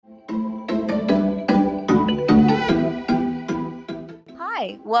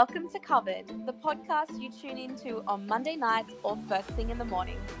Hi, welcome to Covered, the podcast you tune into on Monday nights or first thing in the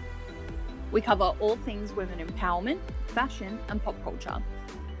morning. We cover all things women empowerment, fashion, and pop culture.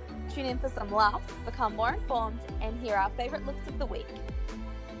 Tune in for some laughs, become more informed, and hear our favourite looks of the week.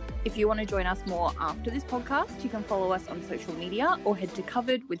 If you want to join us more after this podcast, you can follow us on social media or head to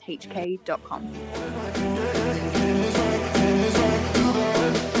coveredwithhk.com.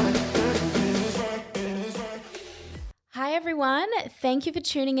 Hi everyone, thank you for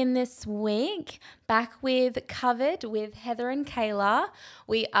tuning in this week. Back with Covered with Heather and Kayla.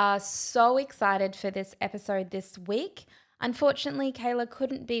 We are so excited for this episode this week. Unfortunately, Kayla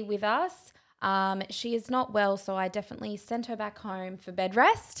couldn't be with us. She is not well, so I definitely sent her back home for bed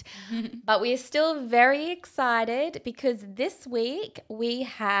rest. But we are still very excited because this week we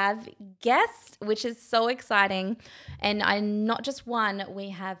have guests, which is so exciting. And not just one, we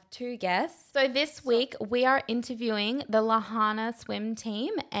have two guests. So this week we are interviewing the Lahana Swim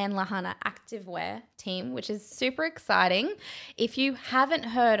team and Lahana Activewear team, which is super exciting. If you haven't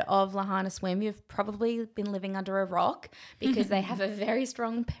heard of Lahana Swim, you've probably been living under a rock because they have a very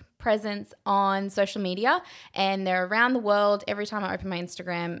strong presence on social media and they're around the world. Every time I open my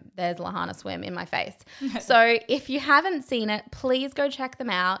Instagram, there's Lahana Swim in my face. So if you haven't seen it, please go check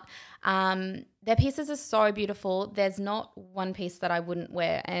them out. Their pieces are so beautiful. There's not one piece that I wouldn't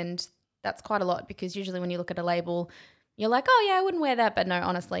wear, and that's quite a lot because usually when you look at a label, you're like, oh yeah, I wouldn't wear that. But no,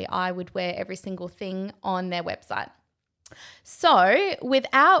 honestly, I would wear every single thing on their website. So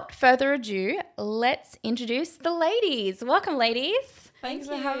without further ado, let's introduce the ladies. Welcome, ladies. Thanks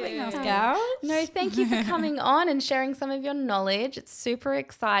for having us, gals. No, thank you for coming on and sharing some of your knowledge. It's super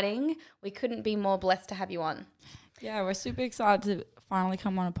exciting. We couldn't be more blessed to have you on. Yeah, we're super excited to finally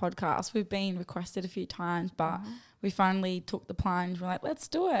come on a podcast. We've been requested a few times, but we finally took the plunge. We're like, let's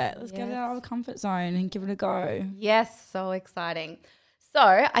do it. Let's get out of the comfort zone and give it a go. Yes, so exciting.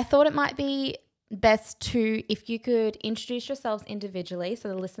 So I thought it might be best to, if you could introduce yourselves individually so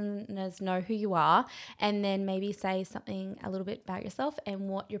the listeners know who you are, and then maybe say something a little bit about yourself and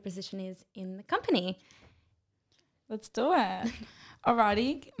what your position is in the company. Let's do it.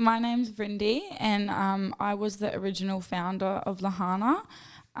 Alrighty, my name's Brindy and I was the original founder of Lahana,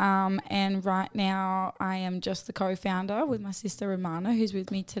 and right now I am just the co-founder with my sister Romana, who's with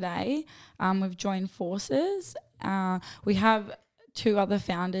me today. We've joined forces. We have two other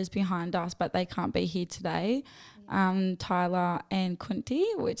founders behind us, but they can't be here today, Tyler and Kunti,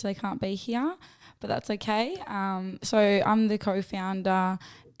 which they can't be here, but that's okay. So I'm the co-founder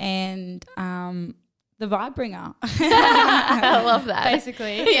and the vibe bringer. I love that.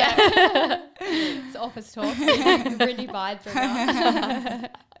 Basically, yeah. It's office talk. Really vibe bringer.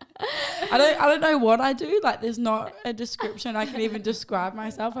 I don't know what I do. Like, there's not a description I can even describe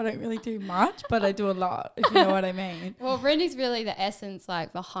myself. I don't really do much, but I do a lot, if you know what I mean. Well, Brindy's really the essence,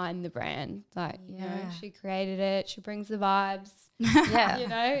 like, behind the brand. Like, you know, she created it. She brings the vibes. Yeah. You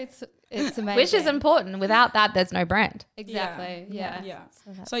know, it's amazing. Which is important. Without that, there's no brand. Exactly. Yeah.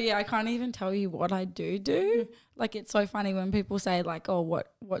 So yeah, I can't even tell you what I do. Like, it's so funny when people say like, oh,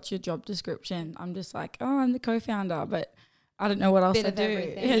 what's your job description? I'm just like, oh, I'm the co-founder, but I don't know what else I do.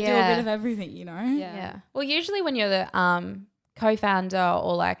 Everything. Yeah, do a bit of everything, you know? Yeah. Well, usually when you're the co-founder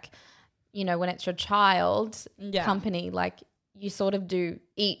or like, you know, when it's your child company, like you sort of do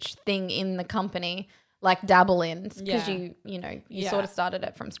each thing in the company, like dabble in because you sort of started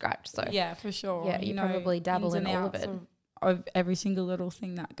it from scratch. So yeah, for sure. Yeah, you probably dabble in all of it. Of every single little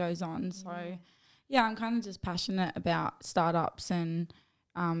thing that goes on. So yeah, I'm kind of just passionate about startups and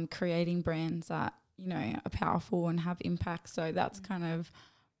creating brands that, you know, are powerful and have impact. So that's kind of,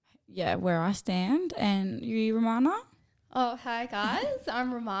 where I stand. And you, Romana? Oh, hi guys.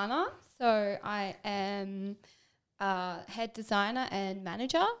 I'm Romana. So I am head designer and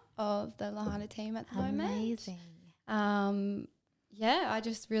manager of the Lahana team at the moment. Amazing. I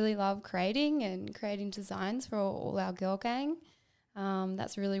just really love creating designs for all our girl gang.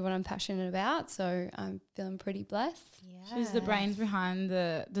 That's really what I'm passionate about. So I'm feeling pretty blessed. She's the brains behind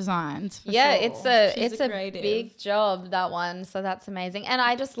the designs. For sure. It's a big job, that one. So that's amazing. And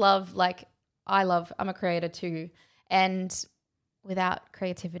I just love, I'm a creator too. And without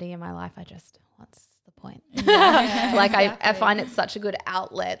creativity in my life, what's the point? I find it such a good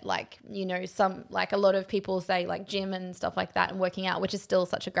outlet. Like, you know, a lot of people say like gym and stuff like that and working out, which is still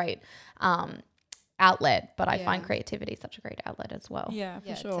such a great outlet, but I find creativity such a great outlet as well. Yeah,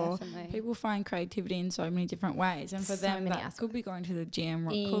 for sure. Definitely. People find creativity in so many different ways, and for them that could be going to the gym,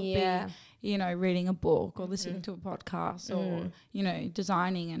 or it could be, you know, reading a book or listening to a podcast or, you know,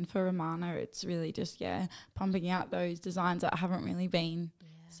 designing. And for Romana, it's really just, pumping out those designs that haven't really been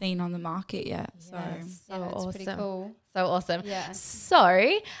seen on the market yet. Yes. So Yeah, So it's pretty awesome. cool. So awesome. Yeah.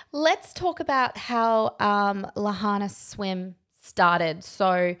 So let's talk about how Lahana Swim started.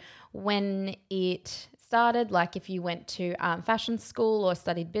 So when it started, like if you went to fashion school or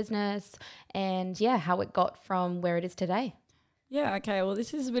studied business, and how it got from where it is today. yeah, okay. Well,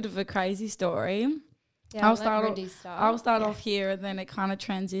 this is a bit of a crazy story. Yeah, I'll let start Rindy start. I'll start off here, and then it kind of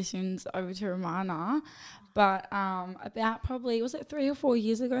transitions over to Romana. But about probably, was it 3 or 4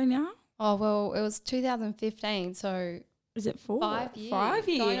 years ago now? Oh, well, it was 2015, so Is it 4? 5 years. 5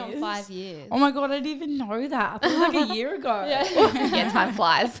 years. Going on 5 years. Oh my God, I didn't even know that. I thought it was like a year ago. Yeah, time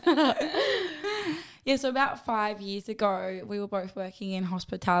flies. Yeah, so about 5 years ago, we were both working in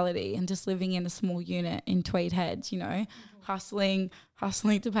hospitality and just living in a small unit in Tweed Heads, hustling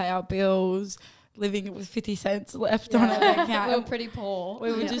to pay our bills, living with 50 cents left on our bank account. We were pretty poor.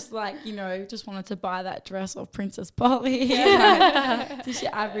 We were just like, just wanted to buy that dress of Princess Polly. Just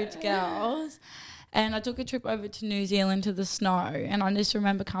your average girls. And I took a trip over to New Zealand to the snow, and I just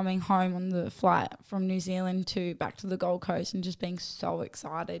remember coming home on the flight from New Zealand back to the Gold Coast and just being so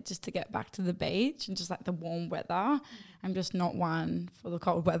excited just to get back to the beach and just like the warm weather. I'm just not one for the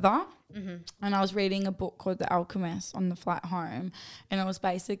cold weather. And I was reading a book called The Alchemist on the flight home, and it was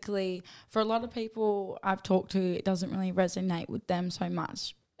basically, for a lot of people I've talked to, it doesn't really resonate with them so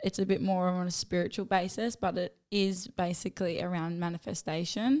much. It's a bit more on a spiritual basis, but it is basically around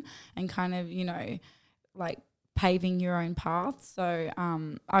manifestation and kind of, like paving your own path. So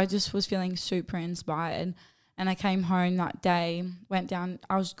I just was feeling super inspired, and I came home that day, went down,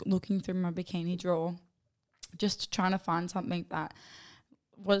 I was looking through my bikini drawer, just trying to find something that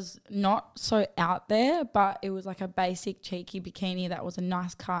was not so out there, but it was like a basic cheeky bikini that was a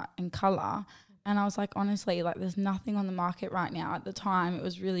nice cut and colour. And I was like, honestly, like there's nothing on the market right now. At the time, it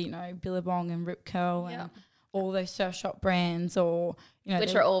was really, Billabong and Rip Curl and all those surf shop brands, or,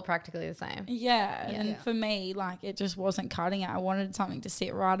 Which are all practically the same. Yeah. And for me, like it just wasn't cutting it. I wanted something to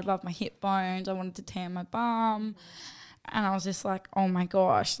sit right above my hip bones. I wanted to tan my bum. And I was just like, oh my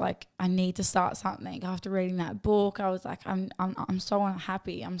gosh, like I need to start something. After reading that book, I was like, I'm so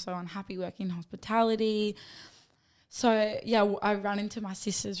unhappy. I'm so unhappy working in hospitality. So, yeah, I ran into my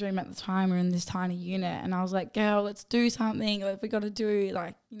sister's room at the time. We were in this tiny unit, and I was like, girl, let's do something. Like, we got to do,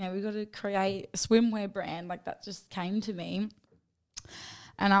 like, we got to create a swimwear brand. Like, that just came to me.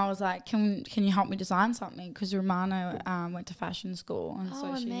 And I was like, can you help me design something? Because Romana went to fashion school. And so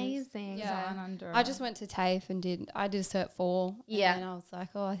amazing. She designed under I just went to TAFE and I did Cert 4. Yeah. And I was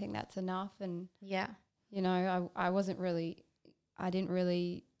like, I think that's enough. And, Yeah. I didn't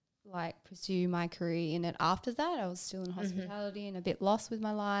really like pursue my career in it after that. I was still in hospitality and a bit lost with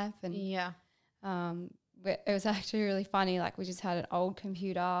my life. And it was actually really funny. Like we just had an old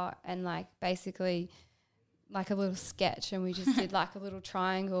computer and like basically like a little sketch, and we just did like a little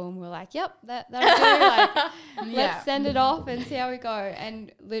triangle, and we're like, yep, that'll do. Like let's send it off and see how we go. And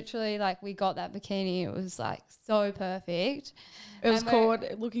literally like we got that bikini. It was like so perfect. It was called,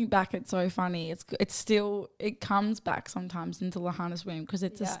 looking back, it's so funny. It's still, it comes back sometimes into Lahana Swim because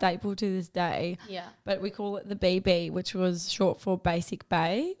it's a staple to this day. Yeah. But we call it the BB, which was short for Basic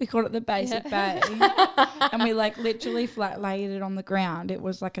Bay. We called it the Basic Bay. And we like literally flat laid it on the ground. It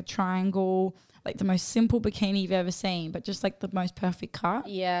was like a triangle, like the most simple bikini you've ever seen, but just like the most perfect cut.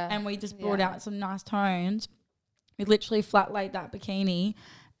 Yeah. And we just brought out some nice tones. We literally flat laid that bikini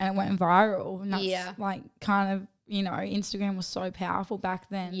and it went viral. And that's like kind of, Instagram was so powerful back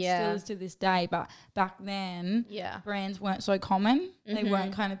then. Still is to this day. But back then, brands weren't so common. They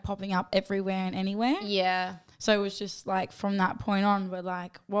weren't kind of popping up everywhere and anywhere. Yeah. So it was just like from that point on, we're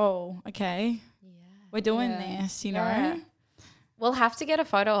like, whoa, okay, we're doing this, Yeah. We'll have to get a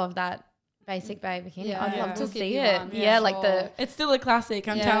photo of that Basic Bay bikini. Yeah. I'd love We'll to give see you it. one. Yeah, like the It's still a classic,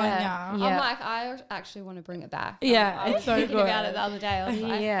 I'm telling you. I'm like, I actually want to bring it back. Yeah, I was it's so thinking good. about it the other day. I was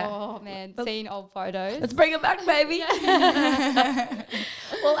like, Yeah. oh man, seeing old photos. Let's bring it back, baby.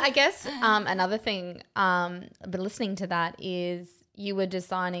 Well, I guess another thing, but listening to that is you were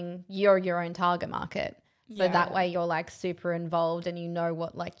designing your own target market. So that way you're like super involved and you know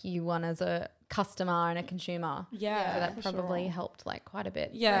what like you want as a customer and a consumer. Yeah. So that probably helped like quite a bit.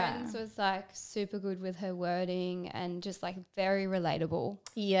 Yeah. Friends was like super good with her wording and just like very relatable.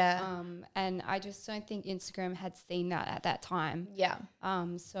 Yeah. And I just don't think Instagram had seen that at that time. Yeah.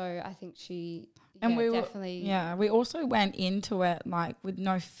 So I think she And we definitely we also went into it like with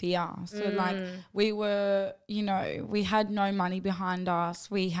no fear. So like we were, we had no money behind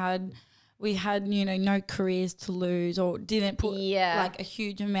us. We had no careers to lose or didn't put like a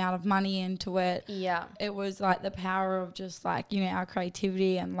huge amount of money into it. Yeah. It was like the power of just like, our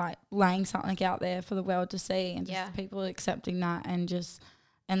creativity and like laying something out there for the world to see and just people accepting that and just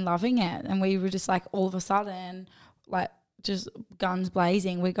and loving it. And we were just like, all of a sudden, like, just guns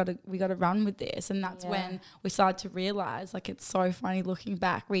blazing, we got to run with this. And that's when we started to realize, like, it's so funny looking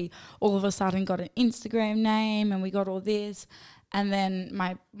back, we all of a sudden got an Instagram name and we got all this. And then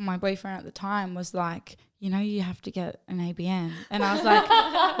my boyfriend at the time was like, you know, you have to get an ABN. And I was like,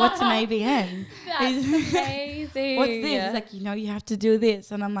 what's an ABN? That's amazing. What's this? He's like, you know, you have to do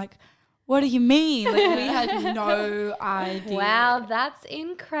this. And I'm like, what do you mean? Like, we had no idea. Wow, that's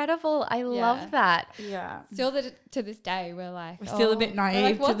incredible. I love that. Yeah. Still to this day, we're like, We're still a bit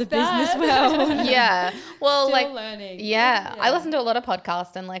naive like, to the "What's business that?" world. Yeah. Well, Still like, learning. yeah, I listen to a lot of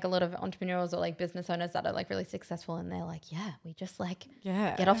podcasts and like a lot of entrepreneurs or like business owners that are like really successful, and they're like, yeah, we just like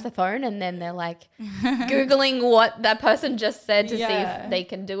get off the phone, and then they're like Googling what that person just said to see if they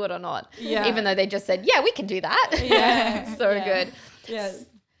can do it or not. Yeah. Even though they just said, yeah, we can do that. Yeah. It's so good. Yeah.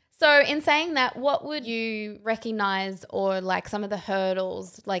 So in saying that, what would you recognize, or like some of the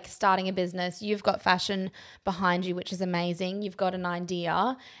hurdles, like starting a business? You've got fashion behind you, which is amazing. You've got an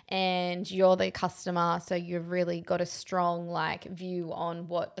idea and you're the customer. So you've really got a strong like view on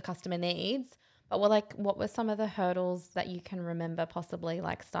what the customer needs. But what were some of the hurdles that you can remember possibly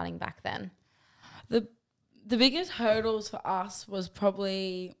like starting back then? The biggest hurdles for us was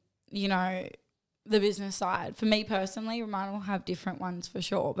probably, you know, the business side. For me personally, Romana will have different ones for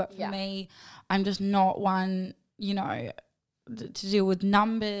sure, but for me, I'm just not one, you know, to deal with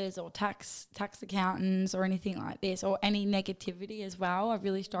numbers or tax accountants or anything like this, or any negativity as well. I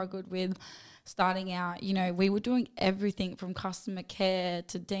really struggled with starting out. You know, we were doing everything from customer care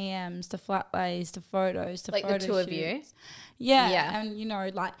to DMs to flat lays to photos to like photo the two shoots. of you. Yeah, and you know,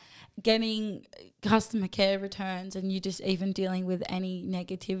 like getting customer care returns, and you just even dealing with any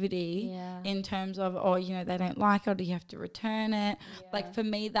negativity in terms of, oh, you know, they don't like it, or you have to return it. Like for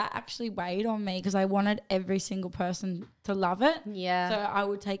me, that actually weighed on me because I wanted every single person to love it. Yeah. So I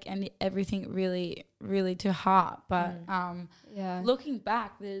would take everything really, really to heart. But looking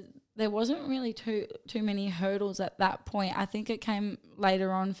back, there wasn't really too many hurdles at that point. I think it came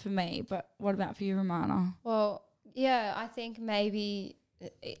later on for me. But what about for you, Romana? Well, yeah, I think maybe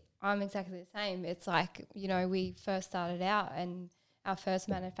I'm exactly the same. It's like, you know, we first started out and our first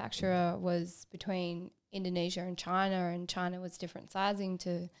manufacturer was between Indonesia and China was different sizing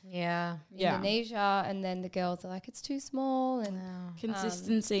to Indonesia, and then the girls are like, it's too small, and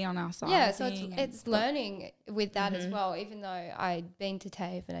consistency on our side. Yeah, so it's learning with that as well. Even though I'd been to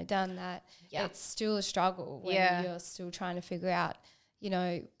TAFE and I'd done that, it's still a struggle when you're still trying to figure out, you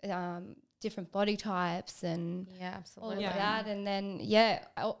know, different body types and all of that. And then,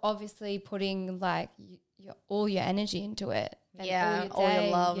 obviously putting like all your energy into it. And all your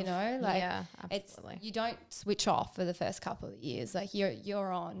love. You know, like you don't switch off for the first couple of years. Like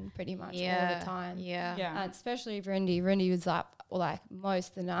you're on pretty much all the time. Especially Rindy. Rindy was up like most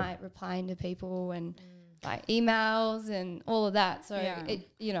of the night replying to people and like emails and all of that. So it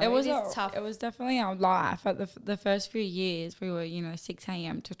is tough. It was definitely our life. At the first few years, we were, you know, 6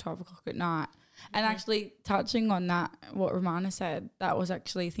 a.m. to 12 o'clock at night. And actually touching on that, what Romana said, that was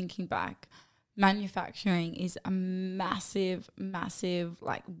actually thinking back. Manufacturing is a massive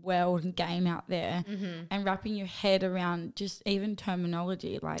like world and game out there, and wrapping your head around just even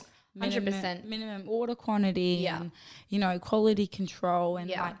terminology like 100% minimum order quantity and, you know, quality control and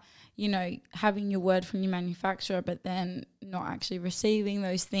like, you know, having your word from your manufacturer, but then not actually receiving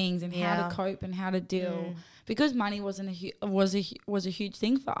those things and how to cope and how to deal, because money was a huge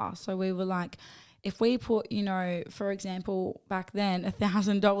thing for us. So we were like, if we put, you know, for example, back then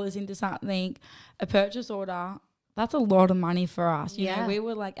 $1,000 into something, a purchase order, that's a lot of money for us. You know, we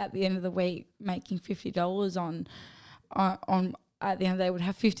were like at the end of the week making $50 on at the end of the day, would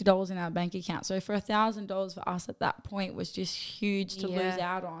have $50 in our bank account. So for $1,000 for us at that point was just huge to lose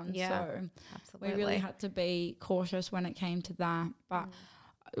out on. So we really had to be cautious when it came to that. But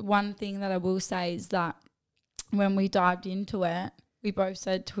one thing that I will say is that when we dived into it, we both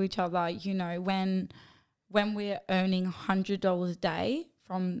said to each other, you know, when we're earning $100 a day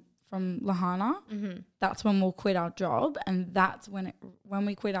from Lahana, that's when we'll quit our job. And that's when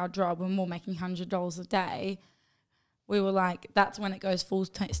we quit our job, when we're making $100 a day, we were like, that's when it goes full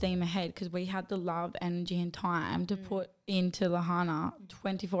steam ahead, because we had the love, energy and time to put into Lahana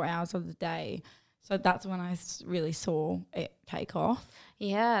 24 hours of the day. So that's when I really saw it take off.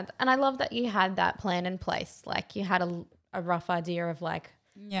 Yeah. And I love that you had that plan in place. Like you had a rough idea of like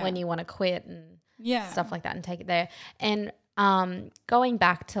when you want to quit and stuff like that and take it there. And going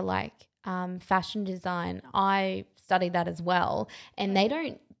back to like fashion design, I studied that as well. And they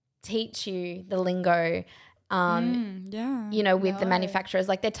don't teach you the lingo you know, with the manufacturers.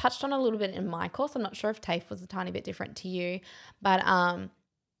 Like they touched on a little bit in my course. I'm not sure if TAFE was a tiny bit different to you, but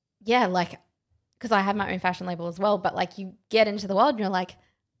yeah, like, because I have my own fashion label as well, but like you get into the world and you're like,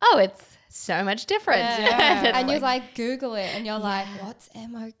 oh, it's so much different. Yeah. And you like Google it and you're like, what's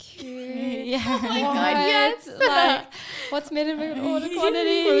MOQ? Yeah. Oh my God, yes. Like, what's minimum order quantity?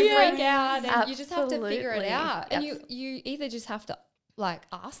 You freak out and you just have to figure it Absolutely. out. And you either just have to like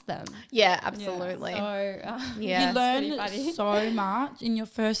ask them. Yeah, absolutely. So Yeah. You learn so much in your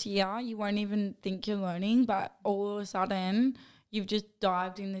first year. You won't even think you're learning, but all of a sudden you've just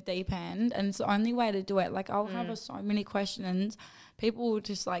dived in the deep end, and it's the only way to do it. Like I'll have so many questions. People will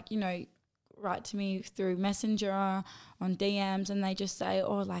just like, you know, write to me through Messenger on DMs, and they just say,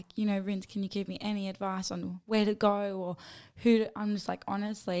 oh, like, you know, Rins, can you give me any advice on where to go or who to, I'm just like,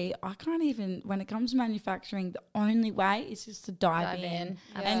 honestly, I can't even, when it comes to manufacturing, the only way is just to dive in.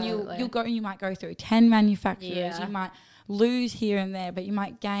 And you might go through 10 manufacturers, you might lose here and there, but you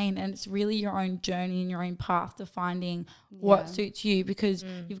might gain, and it's really your own journey and your own path to finding what suits you, because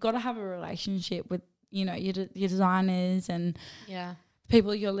you've got to have a relationship with, you know, your designers and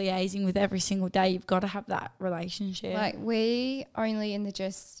people you're liaising with every single day. You've got to have that relationship. like we only in the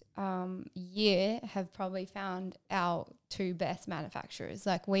just year have probably found our 2 best manufacturers.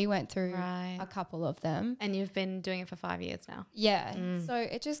 Like we went through a couple of them. And you've been doing it for 5 years now. Yeah. So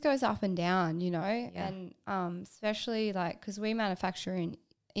it just goes up and down, you know, and especially like because we manufacture in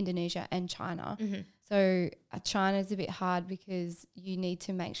Indonesia and China. So China's a bit hard because you need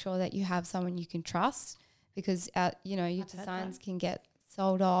to make sure that you have someone you can trust, because you know your designs can get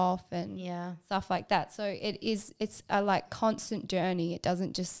sold off and stuff like that. So it's a like constant journey. It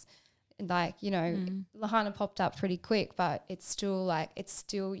doesn't just like, you know, Lahana popped up pretty quick, but it's still like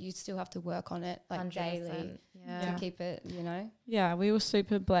you still have to work on it like 100%. Daily to keep it, you know. Yeah, we were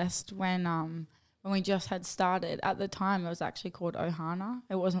super blessed when we just had started. At the time it was actually called Ohana.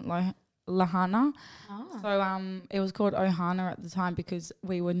 It wasn't Lahana. So it was called Ohana at the time because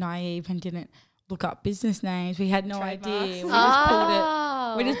we were naive and didn't look up business names. We had no idea.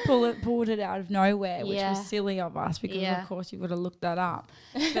 We just pulled it out of nowhere, which was silly of us because of course you would have looked that up.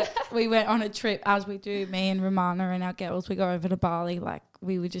 But we went on a trip, as we do, me and Romana and our girls. We go over to Bali, like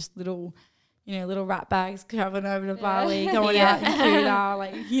we were just little rat bags traveling over to Bali, going out in Kuta,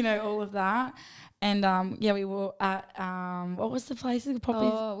 like, you know, all of that. And we were at what was the place? We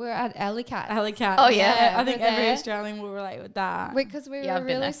were at Alicat. Oh yeah, I think every Australian will relate with that because we were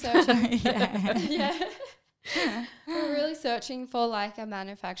really searching. We were really searching for like a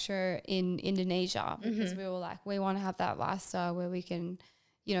manufacturer in Indonesia because we were like, we want to have that lifestyle where we can,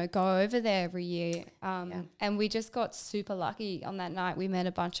 you know, go over there every year. And we just got super lucky on that night. We met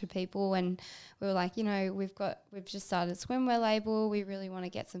a bunch of people and we were like, you know, we've just started a swimwear label. We really want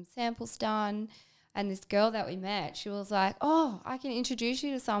to get some samples done. And this girl that we met, she was like, oh, I can introduce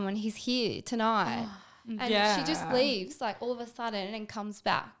you to someone. He's here tonight. And she just leaves like all of a sudden and comes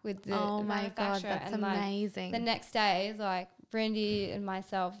back with the oh my God, that's and, amazing. Like, the next day is like Brindy and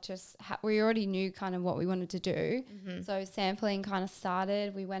myself just we already knew kind of what we wanted to do. So sampling kind of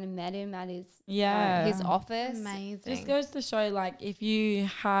started. We went and met him at his office. Amazing. Just goes to show, like, if you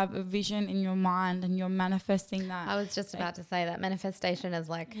have a vision in your mind and you're manifesting that. I was just about to say that manifestation is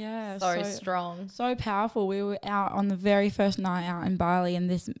like so strong. So powerful. We were out on the very first night out in Bali and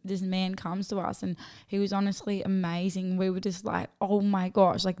this man comes to us and he was honestly amazing. We were just like, oh my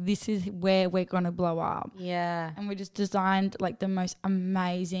gosh, like this is where we're going to blow up. Yeah. And we just designed like the most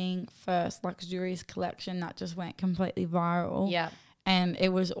amazing first luxurious collection that just went completely viral. Yeah. And it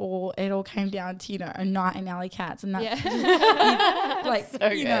all came down to, you know, a night in Alicat, and that's like,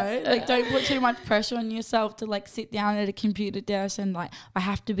 so you know, like don't put too much pressure on yourself to like sit down at a computer desk and like, I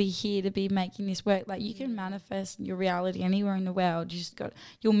have to be here to be making this work. Like you can manifest your reality anywhere in the world.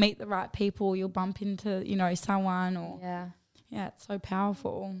 You'll meet the right people, you'll bump into, you know, someone or it's so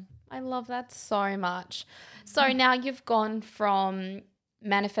powerful. I love that so much. So now you've gone from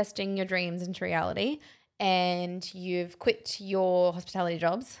manifesting your dreams into reality and you've quit your hospitality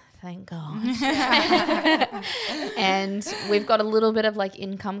jobs. Thank God. And we've got a little bit of like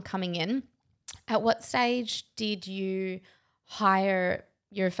income coming in. At what stage did you hire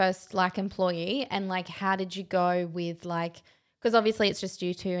your first like employee, and like how did you go with like, because obviously it's just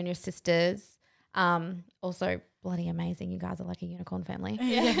you two and your sisters. Also bloody amazing. You guys are like a unicorn family.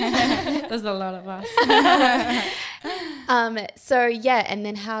 Yeah. There's a lot of us. So yeah, and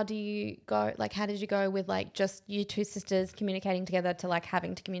then how did you go with like just you two sisters communicating together to like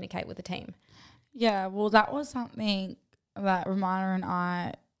having to communicate with the team? Yeah, well that was something that Romana and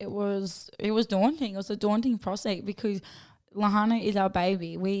I, it was daunting. It was a daunting process because Lahana is our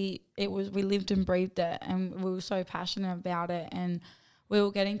baby. We lived and breathed it and we were so passionate about it, and we were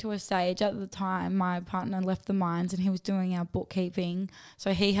getting to a stage at the time, my partner left the mines and he was doing our bookkeeping.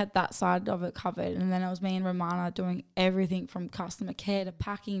 So he had that side of it covered. And then it was me and Romana doing everything from customer care to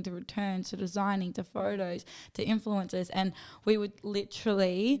packing to returns to designing to photos to influencers. And we would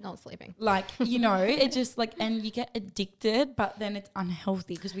literally Not sleeping. like, you know, it just like, and you get addicted, but then it's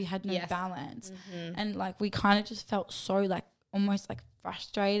unhealthy because we had no Yes. balance. And like, we kind of just felt so like almost like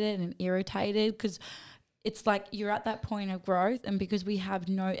frustrated and irritated because it's like you're at that point of growth, and because we have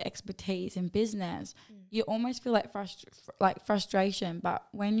no expertise in business, you almost feel like frustration. But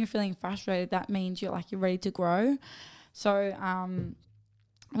when you're feeling frustrated, that means you're ready to grow. So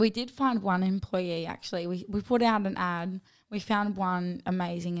we did find one employee actually. We put out an ad. We found one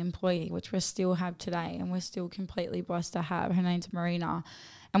amazing employee, which we still have today, and we're still completely blessed to have. Her name's Marina,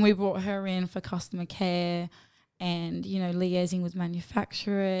 and we brought her in for customer care and, you know, liaising with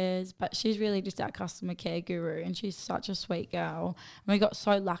manufacturers, but she's really just our customer care guru, and she's such a sweet girl. And we got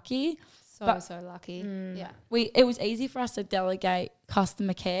so lucky. So lucky. Yeah. It was easy for us to delegate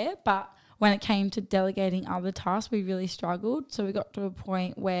customer care, but when it came to delegating other tasks, we really struggled. So we got to a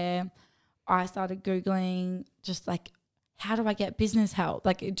point where I started Googling just like, how do I get business help?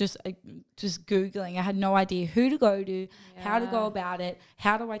 Like just Googling. I had no idea who to go to, how to go about it,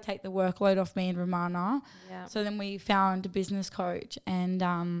 how do I take the workload off me and Romana. Yeah. So then we found a business coach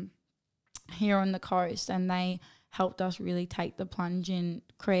and here on the coast, and they helped us really take the plunge in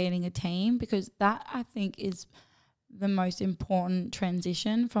creating a team, because that I think is the most important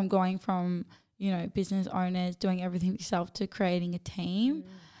transition from going from, you know, business owners doing everything yourself to creating a team.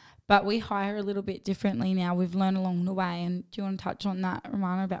 But we hire a little bit differently now. We've learned along the way. And do you want to touch on that,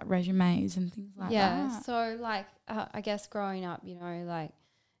 Romana, about resumes and things like that? Yeah. So like, I guess growing up, you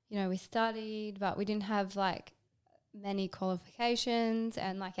know, we studied, but we didn't have like many qualifications,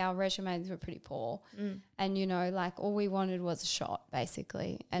 and like our resumes were pretty poor. And, you know, like all we wanted was a shot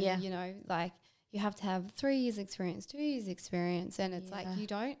basically. And, you know, like you have to have 3 years experience, 2 years experience. And it's like,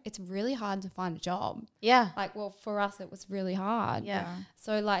 it's really hard to find a job. Yeah. Like, well, for us, it was really hard. Yeah.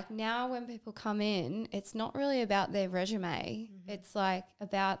 So like now when people come in, it's not really about their resume. It's like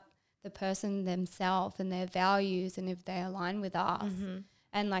about the person themselves and their values, and if they align with us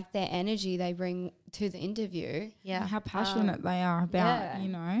and like their energy they bring to the interview. Yeah. And how passionate they are about, you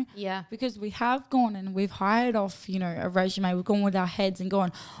know. Yeah. Because we have gone and we've hired off, you know, a resume. We've gone with our heads and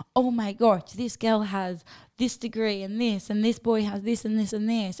gone, oh my gosh, this girl has this degree and this boy has this and this and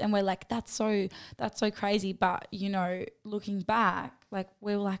this. And we're like, that's so crazy. But, you know, looking back, like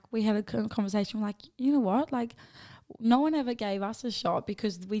we had a conversation, we're like, you know what, like no one ever gave us a shot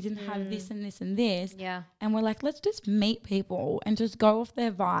because we didn't have this and this and this. Yeah. And we're like, let's just meet people and just go off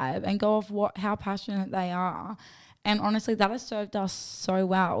their vibe and go off how passionate they are. And honestly, that has served us so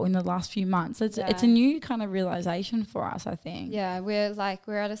well in the last few months. It's a new kind of realization for us, I think. Yeah, we're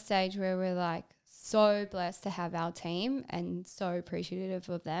at a stage where we're like so blessed to have our team and so appreciative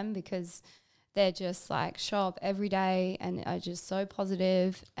of them, because they're just like show up every day and are just so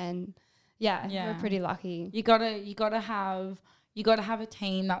positive, and we're pretty lucky. You gotta have a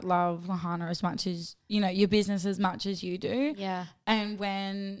team that love Lahana as much as, you know, your business as much as you do. Yeah. And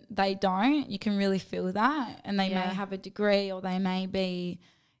when they don't, you can really feel that. And they may have a degree, or they may be,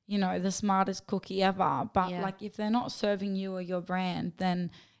 you know, the smartest cookie ever. But like if they're not serving you or your brand, then,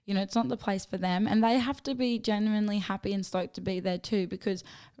 you know, it's not the place for them. And they have to be genuinely happy and stoked to be there too, because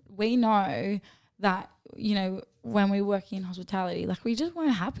we know that, you know, when we work in hospitality, like we just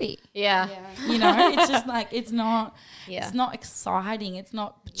weren't happy. Yeah. You know, it's just like it's not exciting, it's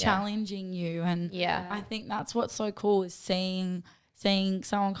not challenging you. And I think that's what's so cool is seeing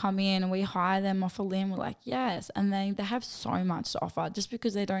someone come in and we hire them off a limb. We're like, yes, and they have so much to offer. Just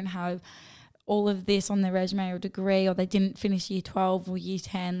because they don't have all of this on their resume or degree, or they didn't finish year 12 or year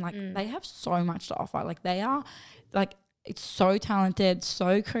 10, like they have so much to offer. Like they are like, it's so talented,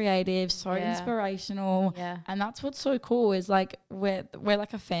 so creative, so inspirational. Yeah. And that's what's so cool is like we're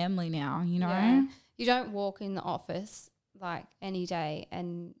like a family now, you know? Yeah. You don't walk in the office like any day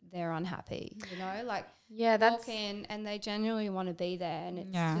and they're unhappy, you know? Like walk in and they genuinely want to be there, and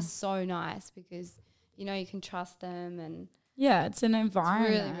it's just so nice because, you know, you can trust them, and it's an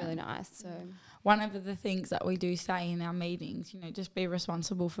environment. It's really, really nice. So one of the things that we do say in our meetings, you know, just be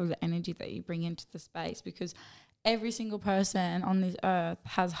responsible for the energy that you bring into the space, because every single person on this earth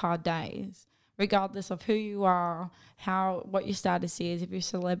has hard days, regardless of who you are, what your status is, if you're a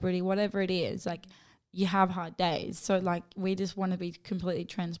celebrity, whatever it is, like you have hard days. So like we just want to be completely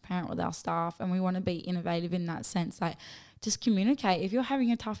transparent with our staff, and we want to be innovative in that sense. Like just communicate. If you're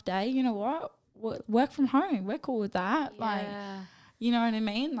having a tough day, you know what? Work from home. We're cool with that. Yeah. Like, you know what I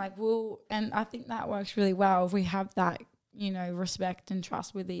mean? Like and I think that works really well if we have that respect and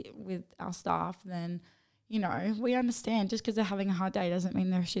trust with our staff, then, we understand. Just because they're having a hard day doesn't mean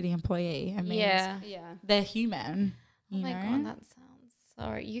they're a shitty employee. It means they're human. Oh my God, that sounds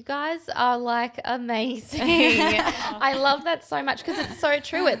so. You guys are like amazing. I love that so much because it's so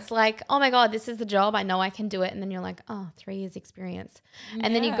true. It's like, oh my God, this is the job. I know I can do it. And then you're like, oh, 3 years experience.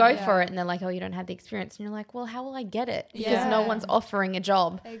 And then you go for it and they're like, oh, you don't have the experience. And you're like, well, how will I get it? Because no one's offering a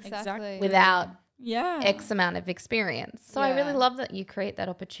job without X amount of experience. So I really love that you create that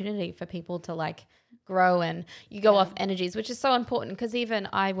opportunity for people to like grow and you go off energies, which is so important because even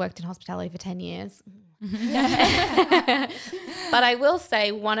I worked in hospitality for 10 years. But I will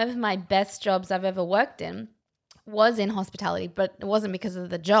say one of my best jobs I've ever worked in was in hospitality, but it wasn't because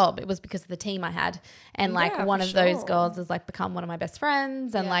of the job. It was because of the team I had. And like one of those girls has like become one of my best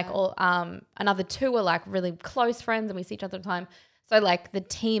friends and like all, another two are like really close friends and we see each other all the time. So like the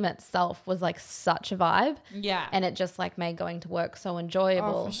team itself was like such a vibe. Yeah. And it just like made going to work so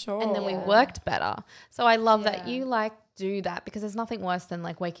enjoyable. Oh, for sure. And then we worked better. So I love that you like do that because there's nothing worse than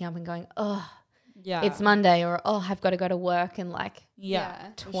like waking up and going, oh, it's Monday or, oh, I've got to go to work in like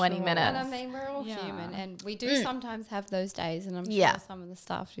 20 minutes. And I mean, we're all human and we do sometimes have those days and I'm sure some of the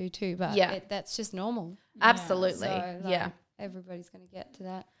staff do too, but that's just normal. Absolutely. So, everybody's going to get to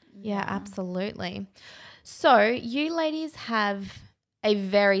that. Yeah, absolutely. So you ladies have a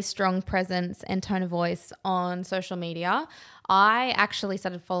very strong presence and tone of voice on social media. I actually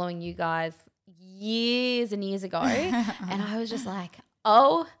started following you guys years and years ago and I was just like,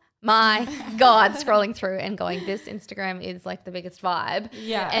 oh my God, scrolling through and going, this Instagram is like the biggest vibe.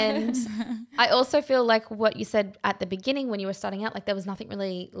 Yeah. And I also feel like what you said at the beginning when you were starting out, like there was nothing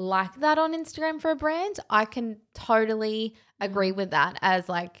really like that on Instagram for a brand. I can totally agree with that as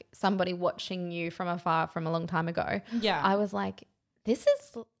like somebody watching you from afar from a long time ago. Yeah. I was like, this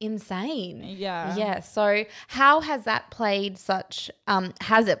is insane. Yeah. Yeah. So how has that played should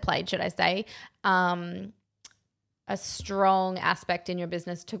I say, a strong aspect in your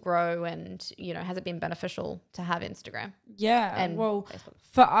business to grow and, has it been beneficial to have Instagram? Yeah. And Facebook?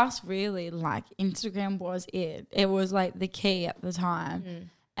 For us really like Instagram was it. It was like the key at the time.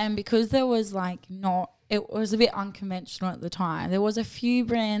 And because there was like it was a bit unconventional at the time. There was a few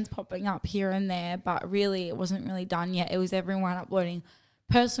brands popping up here and there, but really it wasn't really done yet. It was everyone uploading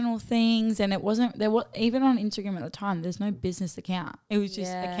personal things and it wasn't, there was even on Instagram at the time, there's no business account. It was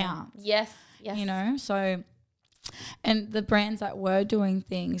just accounts. Yes. So and the brands that were doing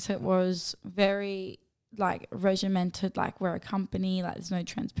things, it was very like regimented, like we're a company, like there's no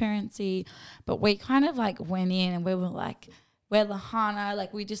transparency. But we kind of like went in and we were like, we're Lahana,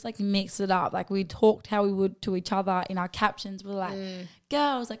 like we just like mixed it up. Like we talked how we would to each other in our captions. We're like,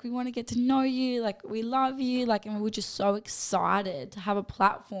 girls, like we want to get to know you, like we love you, like, and we were just so excited to have a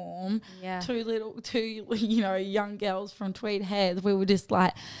platform. Two young girls from Tweed Heads. We were just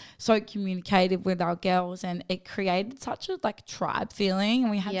like so communicative with our girls and it created such a like tribe feeling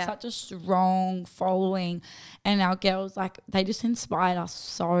and we had such a strong following and our girls, like they just inspired us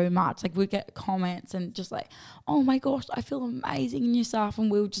so much. Like we get comments and just like, oh my gosh, I feel amazing in your stuff,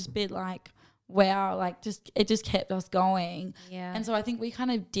 and we would just be like, wow, like it just kept us going. Yeah. And so I think we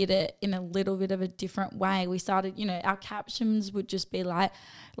kind of did it in a little bit of a different way. We started, our captions would just be like,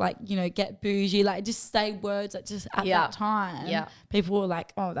 get bougie, like just say words that just at that time, people were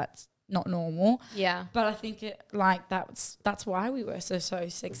like, oh, that's not normal. Yeah. But I think it like that's why we were so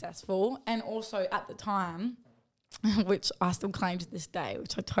successful. And also at the time, which I still claim to this day,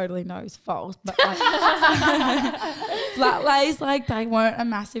 which I totally know is false, but like flat lays, like they weren't a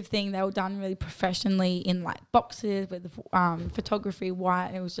massive thing. They were done really professionally in like boxes with photography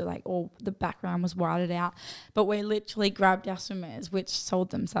white. It was just like all the background was whited out. But we literally grabbed our swimmers, which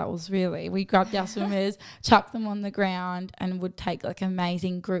sold themselves really. We grabbed our swimmers, chucked them on the ground and would take like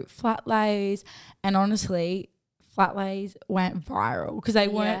amazing group flat lays. And honestly, flat lays went viral because they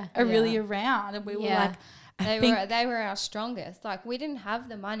weren't really around, and we were like, They were our strongest. Like we didn't have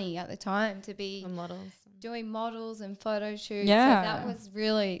the money at the time to be doing models and photo shoots. Yeah. So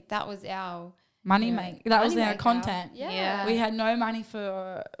that was our money make. That was our content. Yeah. We had no money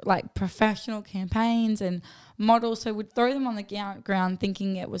for like professional campaigns and models, so we'd throw them on the ground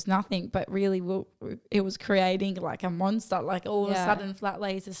thinking it was nothing, but really it was creating like a monster. Like all of a sudden flat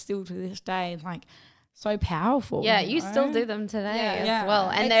lays are still to this day like so powerful. Yeah, you still do them today as well.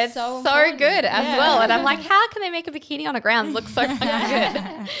 And they're so good as well. And I'm like, how can they make a bikini on the ground look so fucking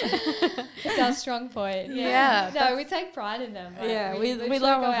good? It's our strong point. Yeah. No, we take pride in them. Like, we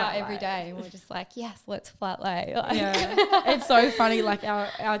love go out every day and we're just like, yes, let's flat lay. It's so funny. Like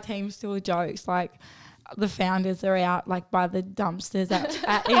our team still jokes like, the founders are out like by the dumpsters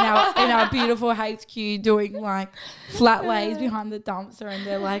in our beautiful HQ doing like flat lays behind the dumpster, and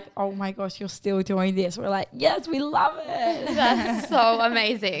they're like, oh my gosh, you're still doing this. We're like, yes, we love it. That's so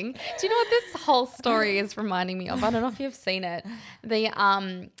amazing. Do you know what this whole story is reminding me of? I don't know if you've seen it. The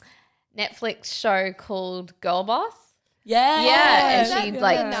Netflix show called Girl Boss. Yeah. And she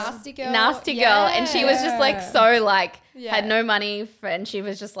like nasty girl, and she was just like so like had no money and she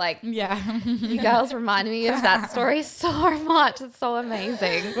was just like, you girls remind me of that story so much. It's so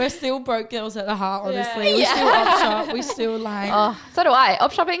amazing. We're still broke girls at the heart, honestly. We still op shop. We still like. Oh, so do I.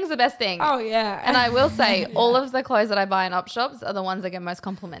 Op shopping is the best thing. Oh yeah. And I will say, all of the clothes that I buy in op shops are the ones that get most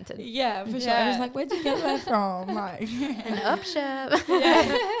complimented. Yeah, for sure. I was like, where'd you get that from? Like an op shop.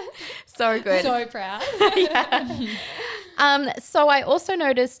 So good. So proud. So I also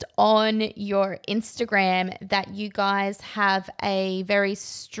noticed on your Instagram that you guys have a very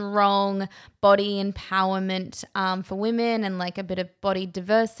strong body empowerment for women and like a bit of body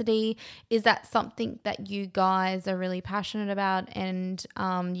diversity. Is that something that you guys are really passionate about and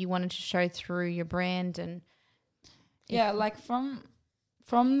you wanted to show through your brand? And like from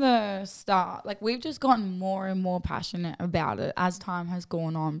the start, like we've just gotten more and more passionate about it as time has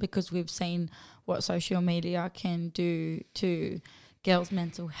gone on, because we've seen what social media can do to girls'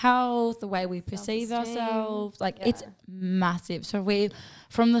 mental health, the way we perceive ourselves. Like it's massive. So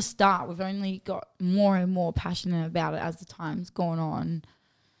from the start, we've only got more and more passionate about it as the time's gone on.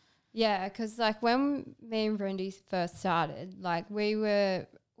 Yeah, because like when me and Brindy first started, like we were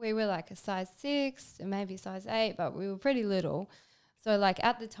like a size 6 and maybe size 8, but we were pretty little. So like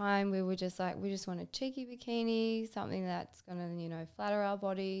at the time we were just like, we just want a cheeky bikini, something that's going to, you know, flatter our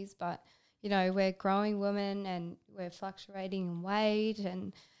bodies. But, you know, we're growing women and we're fluctuating in weight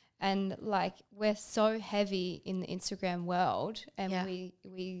and like we're so heavy in the Instagram world, and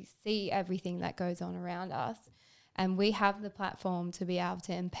we see everything that goes on around us, and we have the platform to be able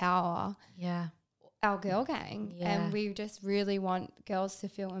to empower our girl gang, and we just really want girls to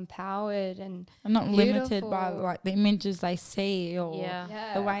feel empowered and not beautiful. Limited by like the images they see or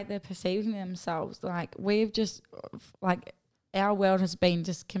the way they're perceiving themselves. Like we've just like our world has been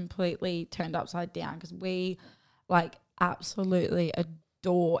just completely turned upside down, because we like absolutely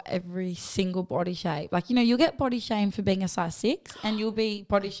adore every single body shape. Like, you know, you'll get body shamed for being a size 6 and you'll be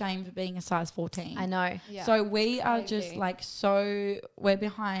body shamed for being a size 14. I know. Yeah. So we are just like, so we're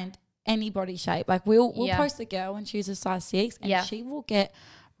behind any body shape. Like we'll post a girl and she's a size 6 and she will get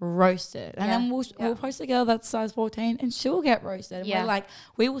roasted, and then we'll post a girl that's size 14 and she'll get roasted, and we're like,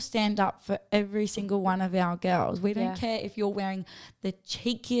 we will stand up for every single one of our girls. We don't care if you're wearing the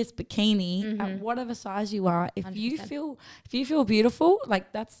cheekiest bikini at whatever size you are. If 100%. you feel beautiful,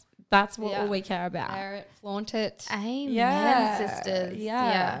 like that's what all we care about. Wear it, flaunt it. Amen, sisters.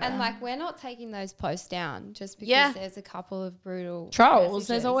 Yeah. And like we're not taking those posts down just because there's a couple of brutal trolls. messages.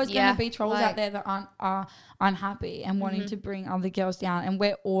 There's always going to be trolls out there that are unhappy and wanting to bring other girls down, and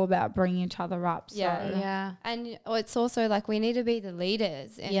we're all about bringing each other up. So. Yeah. And it's also like we need to be the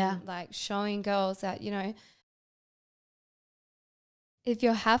leaders and like showing girls that, you know, if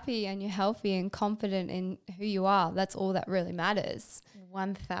you're happy and you're healthy and confident in who you are, that's all that really matters.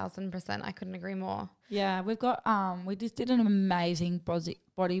 1000%. I couldn't agree more. Yeah, we've got we just did an amazing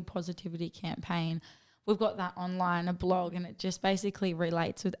body positivity campaign. We've got that online, a blog, and it just basically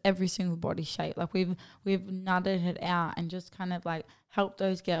relates with every single body shape. Like we've nutted it out and just kind of like helped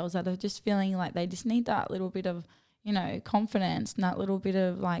those girls that are just feeling like they just need that little bit of, you know, confidence and that little bit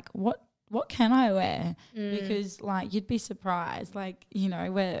of like, what can I wear? Because like you'd be surprised. Like, you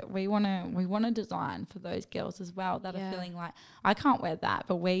know, we want to design for those girls as well that are feeling like, I can't wear that,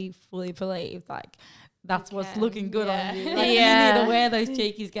 but we fully believe like that's what's looking good on you. Like you need to wear those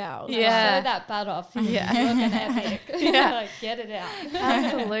cheekies, girls. Show that butt off. Looking epic. Like, get it out.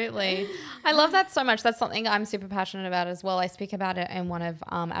 Absolutely. I love that so much. That's something I'm super passionate about as well. I speak about it in one of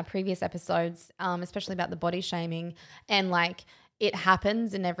our previous episodes, especially about the body shaming, and like it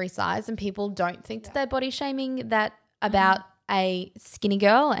happens in every size, and people don't think that they're body shaming that about a skinny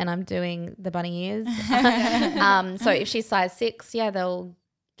girl, and I'm doing the bunny ears. So if she's size 6, they'll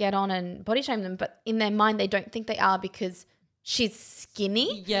get on and body shame them, but in their mind they don't think they are because she's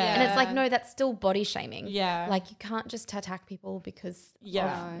skinny. And it's like, no, that's still body shaming. Like you can't just attack people because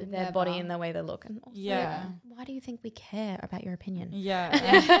of their body and the way they look. And also, why do you think we care about your opinion?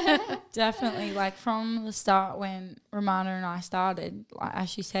 Definitely. Like from the start when Romana and I started, like as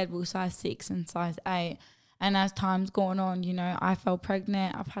she said, we were size 6 and size 8. And as time's gone on, you know, I fell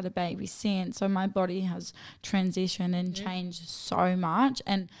pregnant. I've had a baby since. So my body has transitioned and changed so much.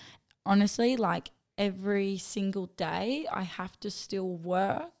 And honestly, like every single day I have to still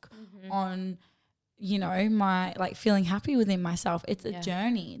work on you know, my like feeling happy within myself. It's a Yeah.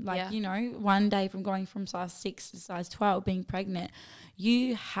 journey. Like, you know, one day from going from size 6 to size 12, being pregnant,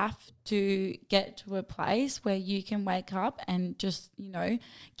 you have to get to a place where you can wake up and just, you know,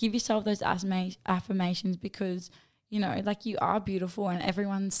 give yourself those affirmations, because, you know, like, you are beautiful and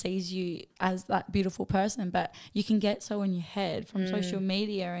everyone sees you as that beautiful person, but you can get so in your head from social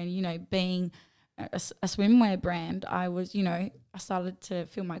media and, you know, being a swimwear brand. I was, you know, I started to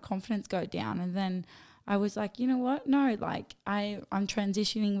feel my confidence go down, and then I was like, you know what? No, like I'm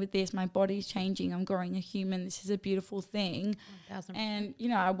transitioning with this. My body's changing. I'm growing a human. This is a beautiful thing. 1000%. And, you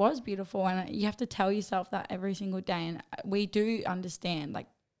know, I was beautiful, and you have to tell yourself that every single day. And we do understand, like,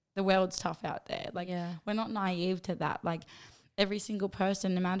 the world's tough out there. Like, we're not naive to that. Like, every single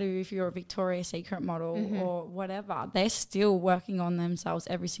person, no matter if you're a Victoria's Secret model or whatever, they're still working on themselves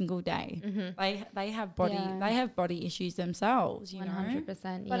every single day. They have body issues themselves, you 100%.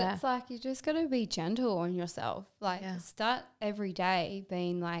 know. But it's like, you just got to be gentle on yourself. Like, start every day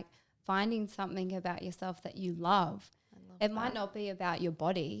being like, finding something about yourself that you love. It might not be about your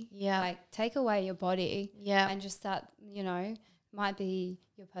body. Like, take away your body and just start, you know, might be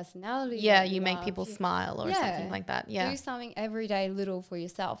your personality. You make people smile or something like that. Do something every day little for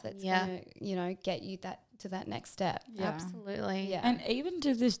yourself that's going to, you know, get you to that next step. Absolutely. And even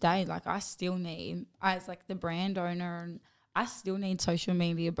to this day, like, I still need, as like the brand owner, and I still need social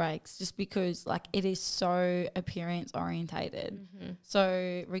media breaks, just because, like, it is so appearance orientated.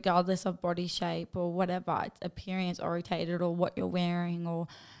 So regardless of body shape or whatever, it's appearance orientated, or what you're wearing or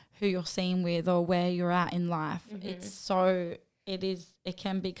who you're seen with or where you're at in life. It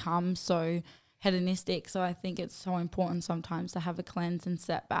can become so hedonistic. So I think it's so important sometimes to have a cleanse and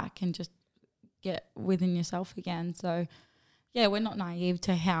step back and just get within yourself again. So yeah, we're not naive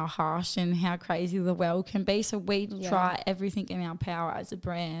to how harsh and how crazy the world can be. So we try everything in our power as a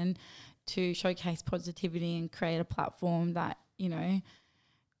brand to showcase positivity and create a platform that, you know,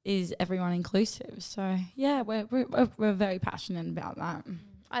 is everyone inclusive. So yeah, we're very passionate about that.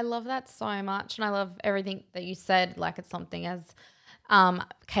 I love that so much, and I love everything that you said. Like, it's something as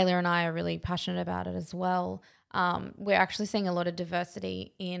Kayla and I are really passionate about it as well. We're actually seeing a lot of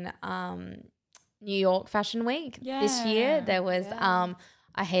diversity in New York Fashion Week this year. There was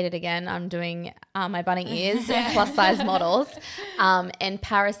I hate it again. I'm doing my bunny ears plus size models, and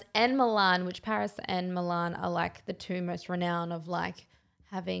Paris and Milan, which Paris and Milan are like the two most renowned of like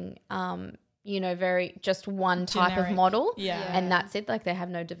having you know, very just one type of model, and that's it. Like, they have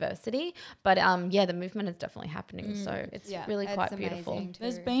no diversity, but the movement is definitely happening. So it's really quite beautiful.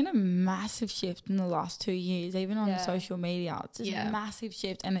 There's been a massive shift in the last 2 years, even on social media. It's just a massive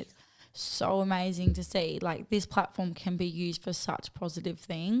shift, and it's so amazing to see. Like, this platform can be used for such positive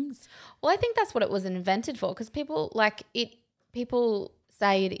things. Well, I think that's what it was invented for, because people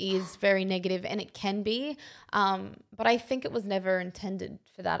say it is very negative, and it can be, but I think it was never intended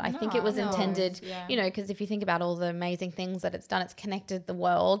for that. I think it was intended, you know, because if you think about all the amazing things that it's done, it's connected the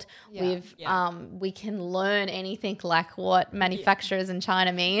world. We can learn anything like what manufacturers in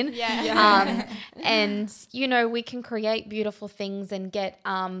China mean, and you know, we can create beautiful things and get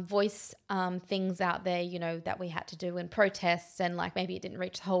voice things out there, you know, that we had to do in protests, and like maybe it didn't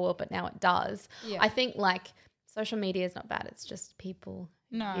reach the whole world, but now it does. I think like social media is not bad. It's just people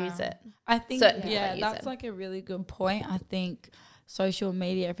use it. I think, that's like a really good point. I think social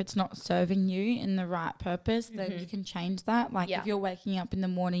media, if it's not serving you in the right purpose, then you can change that. Like, if you're waking up in the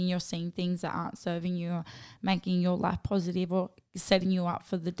morning, you're seeing things that aren't serving you or making your life positive or setting you up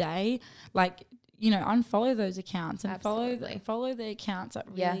for the day, like, you know, unfollow those accounts and follow the accounts that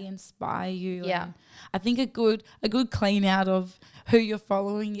really inspire you. And I think a good clean out of who you're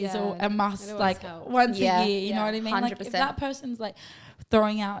following is a must, like once a year, you know what I mean? 100%. Like, if that person's like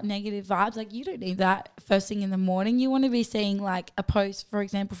throwing out negative vibes, like, you don't need that first thing in the morning. You want to be seeing like a post, for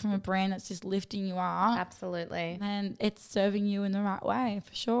example, from a brand that's just lifting you up. Absolutely. And it's serving you in the right way,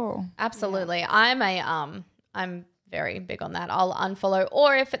 for sure. Absolutely. I'm very big on that. I'll unfollow,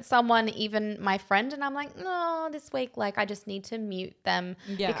 or if it's someone, even my friend, and I'm like, no, this week, like, I just need to mute them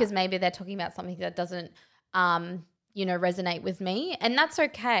because maybe they're talking about something that doesn't, you know, resonate with me, and that's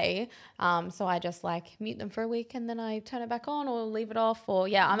okay. So I just like mute them for a week, and then I turn it back on or leave it off, or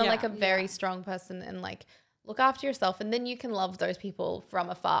I'm a very strong person, and like, look after yourself, and then you can love those people from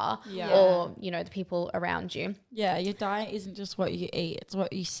afar, or, you know, the people around you. Yeah, your diet isn't just what you eat, it's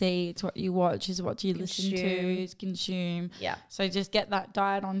what you see, it's what you watch, it's what you listen to, consume. Yeah. So just get that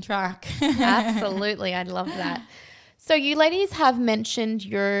diet on track. Absolutely. I'd love that. So you ladies have mentioned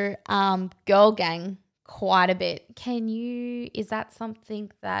your girl gang quite a bit. Is that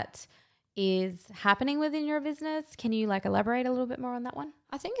something that is happening within your business. Can you like elaborate a little bit more on that one?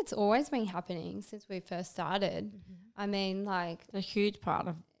 I think it's always been happening since we first started. I mean, like, a huge part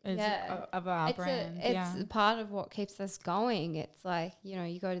of our brand. It's part of what keeps us going. It's like, you know,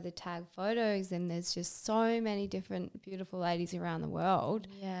 you go to the tag photos and there's just so many different beautiful ladies around the world.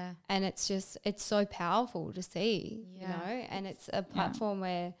 Yeah. And it's so powerful to see, you know, and it's a platform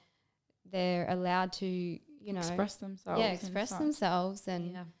where they're allowed to, you know, express themselves. Yeah, express themselves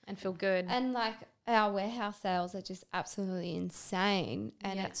and feel good. And like our warehouse sales are just absolutely insane.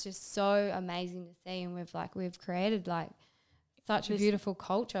 And it's just so amazing to see. And we've created like such a beautiful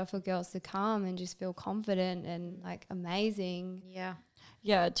culture for girls to come and just feel confident and like amazing. Yeah.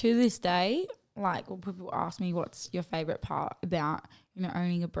 Yeah. To this day, like when people ask me what's your favorite part about, you know,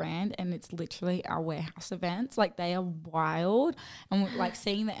 owning a brand, and it's literally our warehouse events. Like they are wild, and like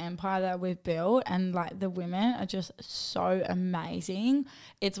seeing the empire that we've built, and like the women are just so amazing.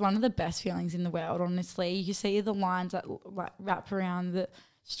 It's one of the best feelings in the world, honestly. You see the lines that like wrap around the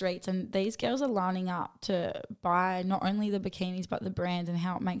streets, and these girls are lining up to buy not only the bikinis but the brand and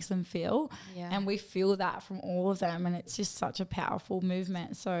how it makes them feel. And we feel that from all of them, and it's just such a powerful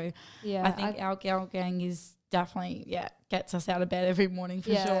movement. So I think our girl gang is definitely gets us out of bed every morning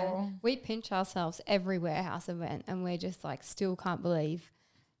for sure. We pinch ourselves every warehouse event, and we're just like still can't believe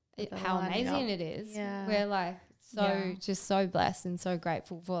how amazing it is. We're like just so blessed and so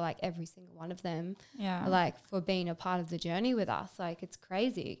grateful for like every single one of them. Like for being a part of the journey with us. Like it's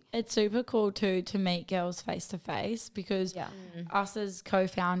crazy. It's super cool too to meet girls face to face, because us as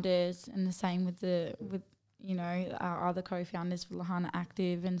co-founders, and the same with you know our other co-founders for Lahana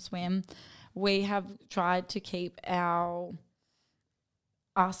Active and Swim, we have tried to keep us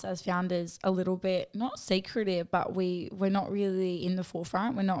as founders a little bit not secretive, but we're not really in the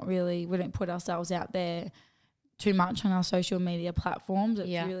forefront. We don't put ourselves out there too much on our social media platforms. It's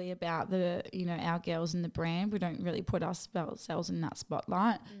really about our girls and the brand. We don't really put ourselves in that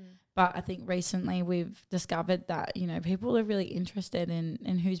spotlight. But I think recently we've discovered that, you know, people are really interested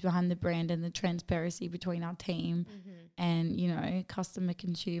in who's behind the brand and the transparency between our team and, you know, customer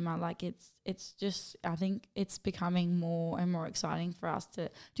consumer. Like it's just, I think it's becoming more and more exciting for us to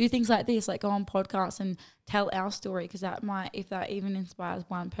do things like this, like go on podcasts and tell our story, because that might, if that even inspires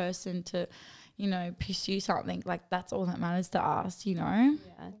one person to, you know, pursue something, like that's all that matters to us, you know?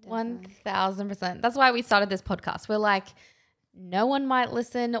 Yeah, 1000%. That's why we started this podcast. We're like, no one might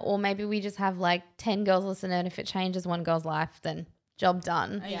listen, or maybe we just have like 10 girls listen, and if it changes one girl's life, then job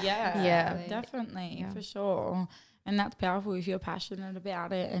done. Definitely, for sure. And that's powerful if you're passionate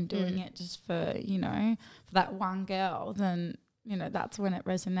about it and doing it just for, you know, for that one girl, then, you know, that's when it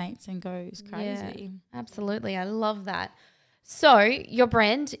resonates and goes crazy. Yeah, absolutely. I love that. So your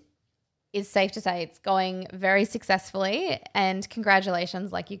brand is, safe to say, it's going very successfully, and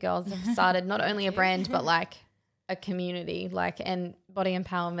congratulations, like you girls have started not only a brand but like a community, like, and body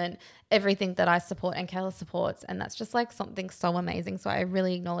empowerment, everything that I support and Kayla supports, and that's just like something so amazing. So I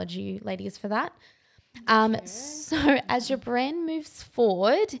really acknowledge you ladies for that. So as your brand moves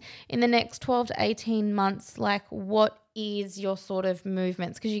forward in the next 12 to 18 months, like what is your sort of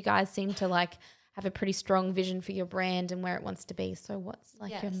movements? Because you guys seem to like have a pretty strong vision for your brand and where it wants to be. So what's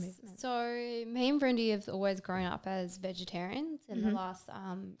like your movement? So me and Brindy have always grown up as vegetarians. In the last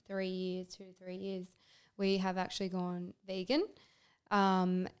 3 years, we have actually gone vegan.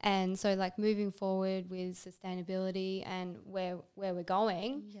 And so like moving forward with sustainability and where we're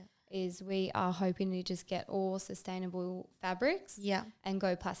going is we are hoping to just get all sustainable fabrics and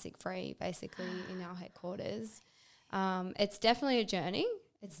go plastic free basically in our headquarters. It's definitely a journey.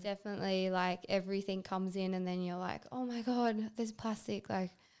 It's definitely like everything comes in and then you're like, oh my God, there's plastic. Like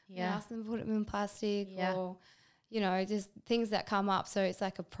ask them to put them in plastic or, you know, just things that come up. So it's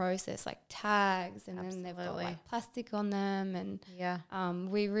like a process, like tags, and then they've got like plastic on them.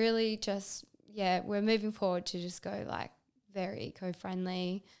 And we really just, we're moving forward to just go like very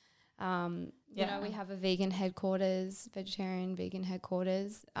eco-friendly. You know, we have a vegetarian vegan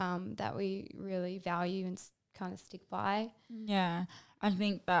headquarters that we really value and kind of stick by. Yeah. I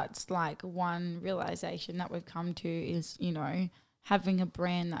think that's like one realization that we've come to is, you know, having a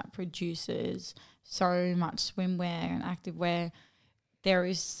brand that produces so much swimwear and activewear, there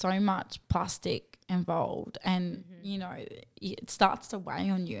is so much plastic involved, and you know, it starts to weigh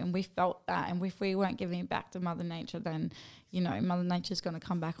on you, and we felt that, and if we weren't giving back to Mother Nature, then, you know, Mother Nature's going to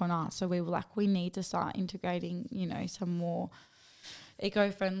come back on us. So we were like, we need to start integrating, you know, some more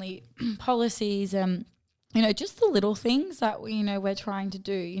eco-friendly policies and, you know, just the little things that we, you know, we're trying to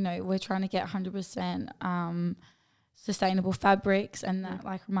do. You know, we're trying to get 100% sustainable fabrics, and that,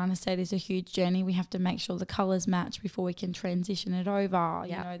 like Romana said, is a huge journey. We have to make sure the colours match before we can transition it over.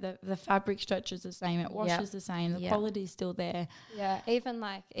 You know, the fabric stretches the same, it washes the same, the quality is still there. Yeah, even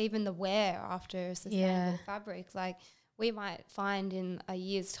the wear after sustainable fabric, like we might find in a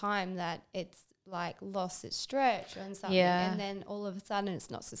year's time that it's like lost its stretch and something, and then all of a sudden it's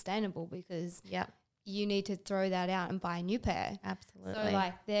not sustainable because you need to throw that out and buy a new pair. Absolutely. So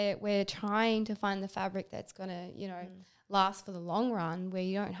like we're trying to find the fabric that's going to, you know, last for the long run, where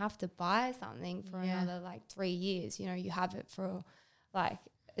you don't have to buy something for another like 3 years. You know, you have it for like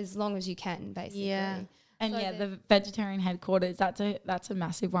as long as you can, basically. Yeah. And so the vegetarian headquarters, that's a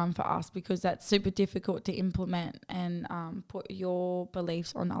massive one for us, because that's super difficult to implement and put your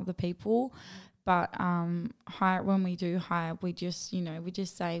beliefs on other people. But when we do hire, we just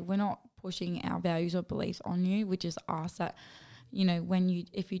say we're not pushing our values or beliefs on you. We just ask that, you know,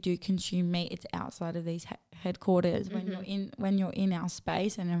 if you do consume meat, it's outside of these headquarters. When you're in our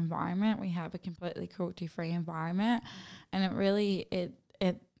space and environment, we have a completely cruelty-free environment, and it really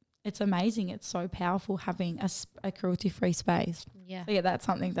it's amazing. It's so powerful having a cruelty-free space. Yeah. So that's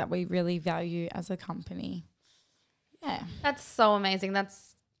something that we really value as a company. Yeah. That's so amazing.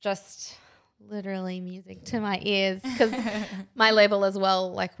 That's just literally music to my ears, because my label as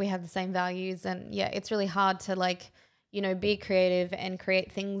well, like we have the same values, and it's really hard to like, you know, be creative and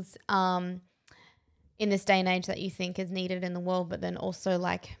create things in this day and age that you think is needed in the world, but then also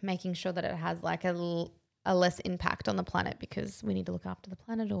like making sure that it has like a less impact on the planet, because we need to look after the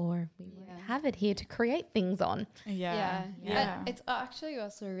planet or we won't have it here to create things on. Yeah. It's actually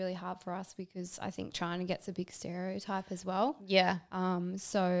also really hard for us because I think China gets a big stereotype as well. Yeah.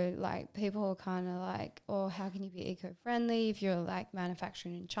 So like people are kind of like, oh, how can you be eco-friendly if you're like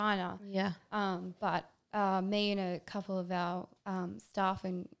manufacturing in China? Yeah. But me and a couple of our staff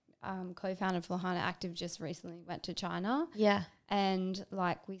and co-founder of Lahana Active just recently went to China. Yeah. And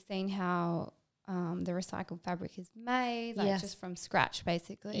like we've seen how the recycled fabric is made, like just from scratch,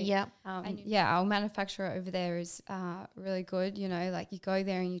 basically. Yeah. Our manufacturer over there is really good. You know, like you go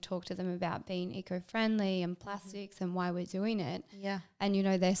there and you talk to them about being eco-friendly and plastics and why we're doing it. Yeah. And, you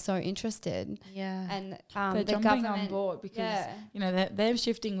know, they're so interested. Yeah. And they're jumping on board because, you know, they're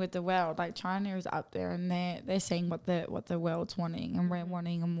shifting with the world. Like China is up there and they're seeing what the world's wanting, and we're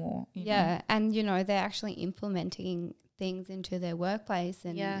wanting more. You know? And, you know, they're actually implementing things into their workplace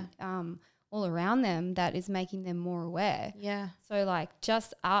and all around them that is making them more aware. Yeah. So like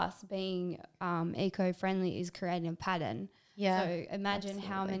just us being eco-friendly is creating a pattern. Yeah. So imagine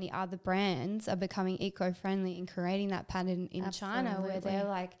how many other brands are becoming eco-friendly and creating that pattern in China, where they're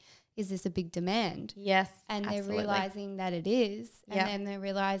like, is this a big demand? Yes. And they're realizing that it is. And then they're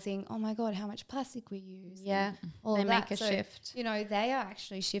realizing, oh my God, how much plastic we use. Yeah. They make a shift. You know, they are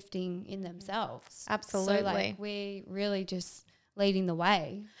actually shifting in themselves. Absolutely. So like we really just leading the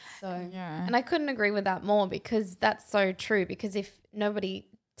way. So and I couldn't agree with that more, because that's so true. Because if nobody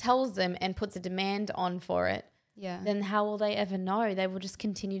tells them and puts a demand on for it, then how will they ever know? They will just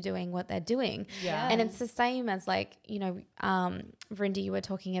continue doing what they're doing. And it's the same as like, you know, Vrindy, you were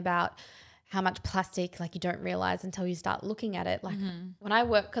talking about how much plastic, like you don't realize until you start looking at it. Like when I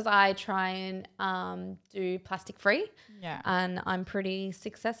work, because I try and do plastic free, and I'm pretty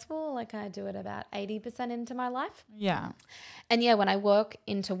successful. Like I do it about 80% into my life. Yeah. And when I work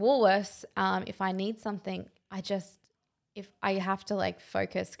into Woolworths, if I need something, if I have to like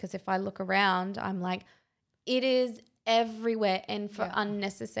focus, because if I look around, I'm like, it is everywhere and for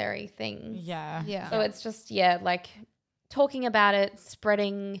unnecessary things. Yeah. So it's just, like talking about it,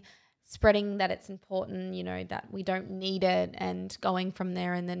 spreading that it's important, you know, that we don't need it, and going from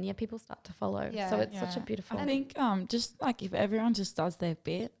there, and then people start to follow. So it's such a beautiful. I think just like if everyone just does their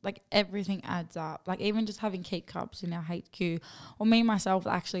bit, like everything adds up. Like even just having keep cups in our HQ, or me myself,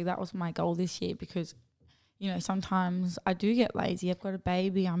 actually that was my goal this year, because you know, sometimes I do get lazy. I've got a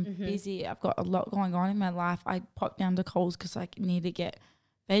baby, I'm busy, I've got a lot going on in my life. I pop down to Coles because I need to get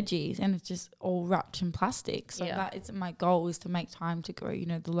veggies, and it's just all wrapped in plastic. So that is my goal, is to make time to go, you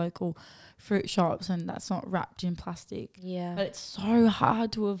know, the local fruit shops, and that's not wrapped in plastic. Yeah. But it's so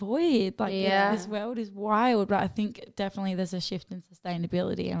hard to avoid. Like this world is wild, but I think definitely there's a shift in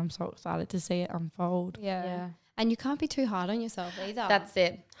sustainability, and I'm so excited to see it unfold. Yeah. And you can't be too hard on yourself either. That's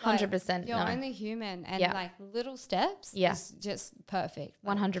it. Like, 100%. you're No. only human, and Yeah. like little steps Yeah. is just perfect.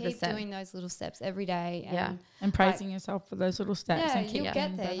 Like, 100%. Keep doing those little steps every day. And Yeah. And praising yourself for those little steps. yeah, And keep you'll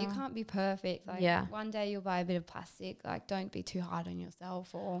getting get there. You better. can't be perfect. Like Yeah. one day you'll buy a bit of plastic. Like don't be too hard on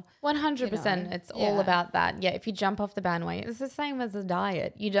yourself. Or 100%. you know, It's all yeah. about that. Yeah. If you jump off the bandwagon, it's the same as a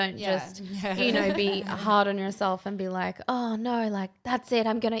diet. You don't Yeah. just, be hard on yourself and be like, oh no, like that's it.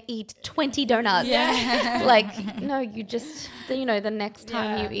 I'm going to eat 20 donuts. Yeah. Like, no, you just, the next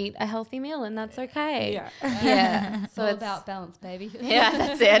time Yeah. you eat a healthy meal and that's okay. Yeah. Yeah. it's So all it's about balance, baby. Yeah,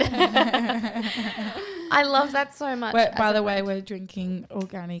 that's it. I love that so much. By the way, we're drinking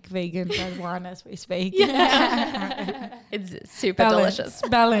organic vegan red wine as we speak. It's super delicious.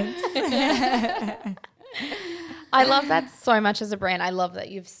 Balance. I love that so much as a brand. I love that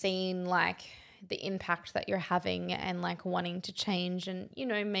you've seen like the impact that you're having and like wanting to change and,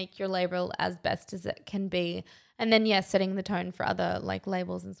 make your label as best as it can be. And then, setting the tone for other like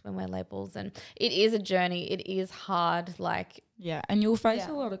labels and swimwear labels. And it is a journey. It is hard. Like, Yeah, and you'll face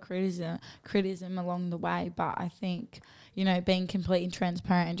Yeah. a lot of criticism along the way, but I think, being completely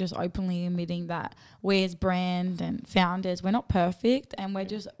transparent and just openly admitting that we as brand and founders, we're not perfect, and we're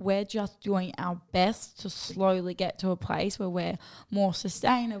just doing our best to slowly get to a place where we're more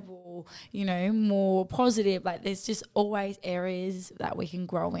sustainable, more positive. Like there's just always areas that we can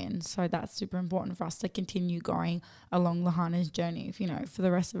grow in. So that's super important for us to continue going along Lahana's journey, for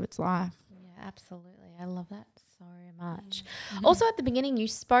the rest of its life. yeah, absolutely. I love that so much. Also, at the beginning, you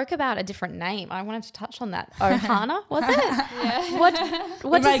spoke about a different name. I wanted to touch on that. Ohana, was it? Yeah. What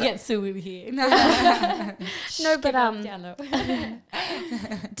We does may it- get sued here. No, but Down low.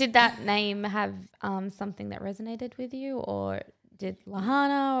 did that name have something that resonated with you, or did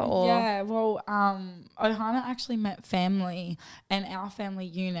Lahana or Yeah, well, Ohana actually meant family, and our family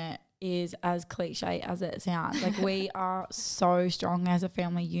unit is as cliche as it sounds. Like we are so strong as a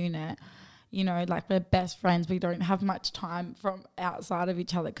family unit. Like we're best friends. We don't have much time from outside of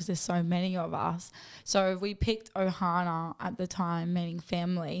each other because there's so many of us. So we picked Ohana at the time, meaning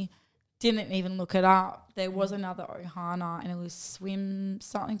family. Didn't even look it up. There was another Ohana, and it was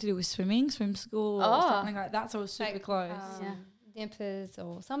something to do with swim school or something like that. So it was super close. Nippers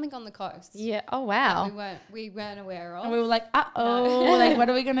or something on the coast. Yeah. Oh that wow. we weren't aware of. And we were like, like, what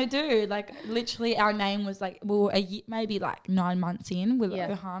are we going to do? Like, literally, our name was like, we were maybe like 9 months in with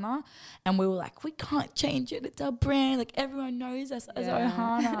Ohana. And we were like, we can't change it. It's our brand. Like, everyone knows us as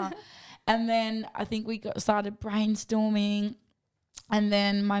Ohana. And then I think we started brainstorming. And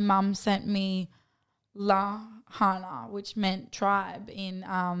then my mum sent me Lahana, which meant tribe in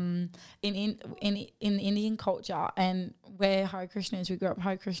Indian culture, and we're Hare Krishnas. We grew up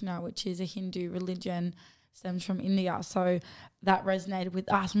Hare Krishna, which is a Hindu religion, stems from India. So that resonated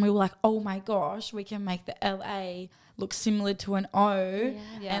with us, and we were like, "Oh my gosh, we can make the LA look similar to an O,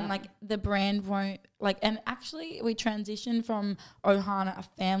 and like the brand won't like." And actually, we transitioned from Ohana, a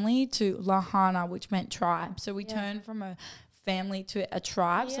family, to Lahana, which meant tribe. So we turned from a family to a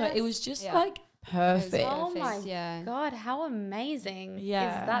tribe. So it was just like perfect. Oh my Yeah. God, how amazing.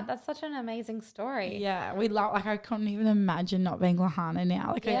 Yeah. Is that? That's such an amazing story. Yeah, we love, like, I couldn't even imagine not being Lahana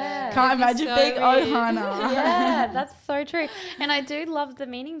now. Like, Yeah. I can't imagine so being weird. Ohana. Yeah, that's so true. And I do love the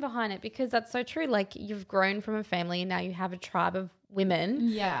meaning behind it because that's so true. Like you've grown from a family and now you have a tribe of women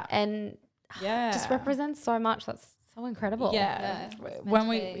Yeah. and Yeah. just represents so much. That's so incredible. Yeah. it's meant When to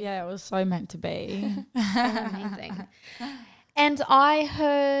we, be. it was so meant to be. Amazing. And I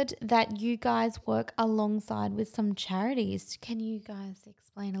heard that you guys work alongside with some charities. Can you guys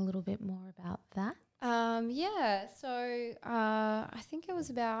explain a little bit more about that? So I think it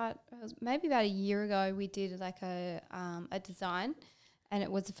was maybe about a year ago we did like a design, and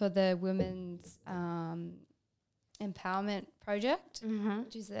it was for the Women's Empowerment Project,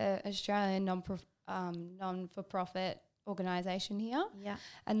 which is an Australian non-for-profit organisation here. Yeah.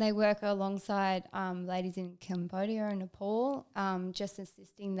 And they work alongside ladies in Cambodia and Nepal, just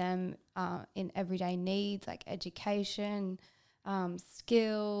assisting them in everyday needs like education,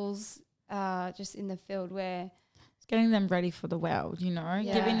 skills, just in the field where Getting them ready for the world, giving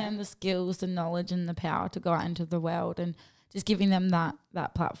Yeah. them the skills, the knowledge and the power to go out into the world, and just giving them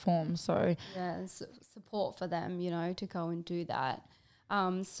that platform. So support for them, to go and do that.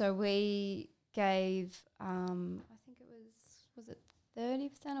 So we gave, I think it was it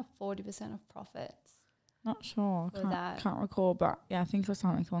 30% or 40% of profits? not sure. For that. Can't recall, but I think it was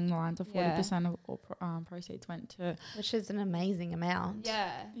something along the lines of 40% Yeah. of all proceeds went to. Which is an amazing amount.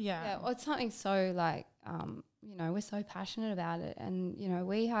 Yeah. Well, it's something so like, we're so passionate about it, and,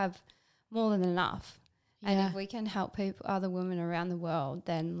 we have more than enough. And if we can help other women around the world,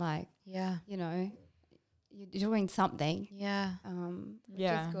 then like, Yeah. you're doing something. Yeah. Which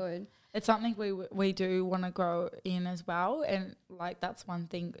is good. It's something we do want to grow in as well, and like that's one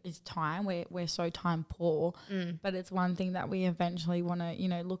thing is time. We're so time poor, but it's one thing that we eventually want to, you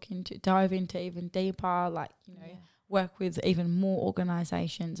know, dive into even deeper, like, you know, work with even more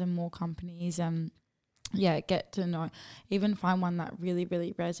organizations and more companies, and get to know, even find one that really,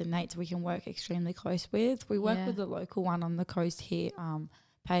 really resonates we can work extremely close with. We work with the local one on the coast here,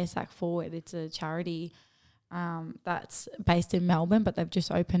 Pay a Sack Forward. It's a charity that's based in Melbourne, but they've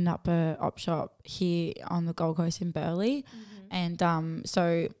just opened up a op shop here on the Gold Coast in Burleigh. And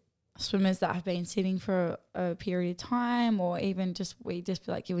so swimmers that have been sitting for a period of time, or even we just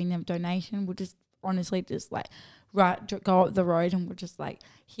feel like giving them donation, we'll just honestly just like go up the road and we're just like,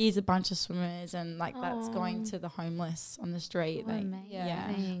 here's a bunch of swimmers, and like that's going to the homeless on the street. Like,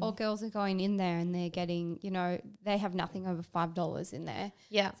 Or girls are going in there and they're getting, you know, they have nothing over $5 in there.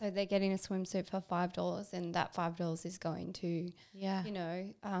 Yeah. So they're getting a swimsuit for $5, and that $5 is going to, you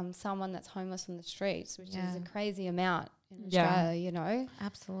know, someone that's homeless on the streets, which is a crazy amount in Australia, you know.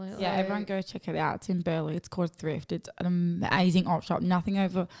 Absolutely. Yeah, everyone go check it out. It's in Burleigh. It's called Thrift. It's an amazing op shop. Nothing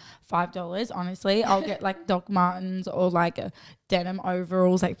over $5, honestly. I'll get like Doc Martens or like denim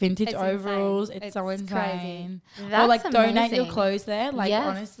overalls, like vintage overalls. It's so insane. Or like donate your clothes there. Like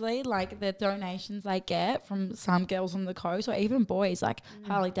honestly, like the donations they get from some girls on the coast, or even boys, like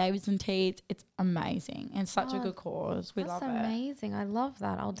Harley Davidson tees. It's amazing and such a good cause. We love it. That's amazing. I love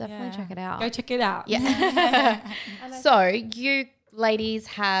that. I'll definitely check it out. Go check it out. Yeah. So you ladies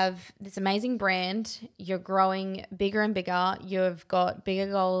have this amazing brand. You're growing bigger and bigger. You've got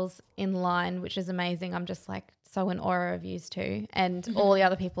bigger goals in line, which is amazing. I'm just like so in awe of you too, and all the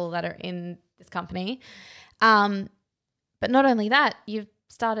other people that are in this company. But not only that, you've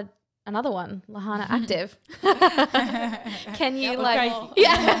started another one, Lahana Active. Can you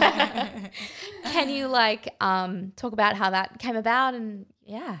Can you talk about how that came about, and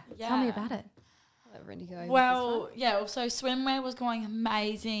tell me about it. Well, so swimwear was going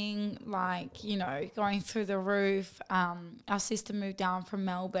amazing, like, you know, going through the roof. Our sister moved down from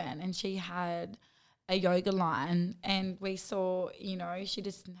Melbourne and she had a yoga line, and we saw, you know, she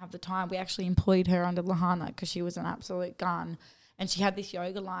just didn't have the time. We actually employed her under Lahana because she was an absolute gun, and she had this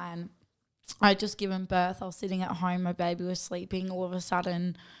yoga line. I had just given birth. I was sitting at home. My baby was sleeping. All of a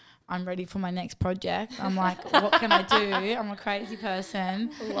sudden, I'm ready for my next project. I'm like, what can I do? I'm a crazy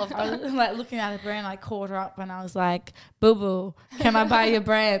person. Love that. I was like looking at the brand. I called her up and I was like, Boo Boo, can I buy your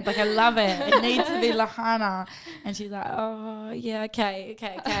brand? Like, I love it. It needs to be Lahana. And she's like, oh, yeah, okay.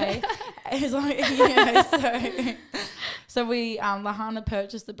 It's like, so we, Lahana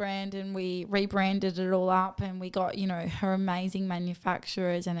purchased the brand and we rebranded it all up, and we got, you know, her amazing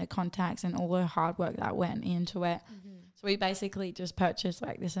manufacturers and her contacts and all her hard work that went into it. So we basically just purchased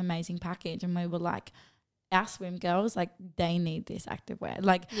like this amazing package, and we were like, our swim girls, like, they need this activewear.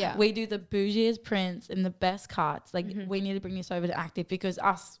 Like, we do the bougiest prints and the best cuts. Like, we need to bring this over to Active, because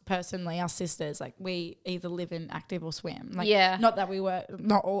us personally, our sisters, like, we either live in Active or swim. Like, not that we work,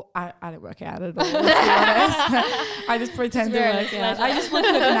 not all, I don't work out at all, let's be honest. I just pretend to work out. I just look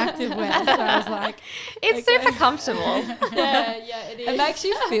good in Activewear. So I was like, it's super comfortable. It is. It makes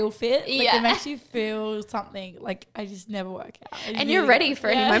you feel fit. Like, it makes you feel something. Like, I just never work out. And you're ready for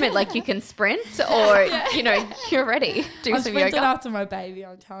any moment. Like, you can sprint or, you know, you're ready. Do I'm some sprinting yoga. after my baby,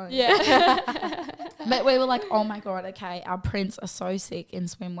 I'm telling you. But we were like, oh my God, okay, our prints are so sick in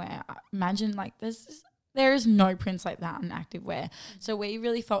swimwear. Imagine, like, there is no prints like that in activewear. So we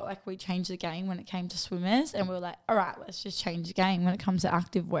really felt like we changed the game when it came to swimmers, and we were like, all right, let's just change the game when it comes to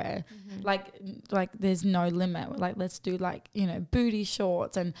activewear. Like there's no limit. We're like, let's do, like, you know, booty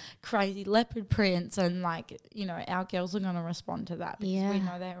shorts and crazy leopard prints, and, like, you know, our girls are going to respond to that because we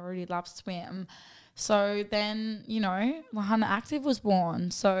know they already love swim. So then, you know, Lahana Active was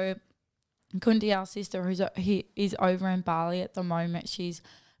born. So Kundi, our sister, he is over in Bali at the moment. She's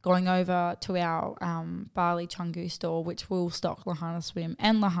going over to our Bali Canggu store, which will stock Lahana Swim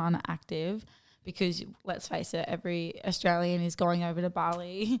and Lahana Active, because let's face it, every Australian is going over to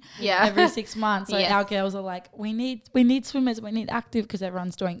Bali every 6 months. So our girls are like, we need swimmers, we need active, because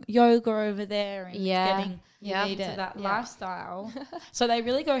everyone's doing yoga over there and getting into that lifestyle. So they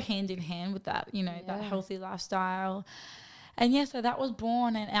really go hand in hand with that, you know, that healthy lifestyle. And so that was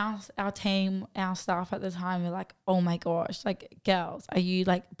born, and our team, our staff at the time were like, oh my gosh, like, girls, are you,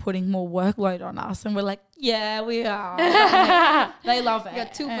 like, putting more workload on us? And we're like, yeah, we are. They love it. You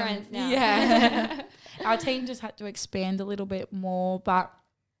got two brands now. Yeah. Our team just had to expand a little bit more, but,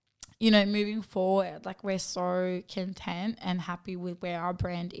 you know, moving forward, like, we're so content and happy with where our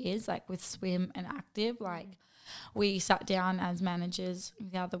brand is, like, with swim and active. Like, we sat down as managers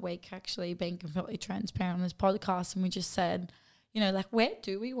the other week, actually being completely transparent on this podcast, and we just said, you know, like, where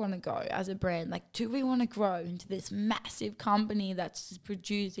do we want to go as a brand? Like, do we want to grow into this massive company that's just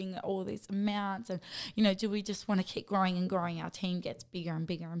producing all these amounts? And, you know, do we just want to keep growing and growing? Our team gets bigger and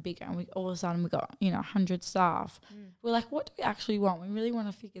bigger and bigger. And we all of a sudden we got, you know, 100 staff. We're like, what do we actually want? We really want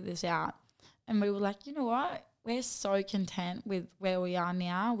to figure this out. And we were like, you know what? We're so content with where we are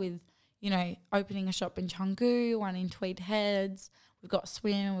now with, you know, opening a shop in Canggu, one in Tweed Heads. We've got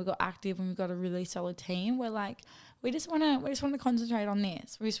Swim, we've got Active, and we've got a really solid team. We're like, we just want to concentrate on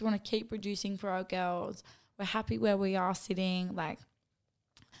this. We just want to keep producing for our girls. We're happy where we are sitting. Like,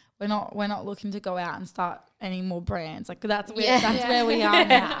 we're not looking to go out and start any more brands. Like, that's where we are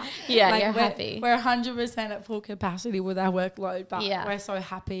now. Like, you're happy. We're 100% at full capacity with our workload, but we're so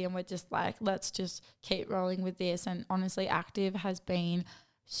happy, and we're just like, let's just keep rolling with this. And honestly, Active has been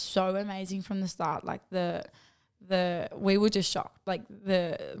so amazing from the start. Like, we were just shocked, like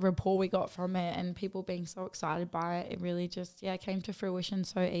the rapport we got from it and people being so excited by it. It really just came to fruition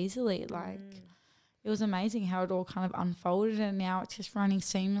so easily. Like, it was amazing how it all kind of unfolded, and now it's just running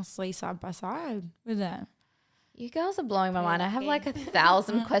seamlessly side by side with it. You girls are blowing my mind. I have like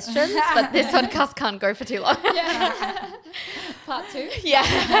 1,000 questions, but this podcast can't go for too long. Part 2.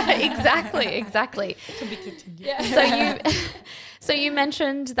 Exactly. To be continued. So you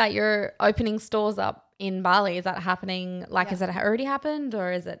mentioned that you're opening stores up in Bali. Is that happening? Like, has it already happened,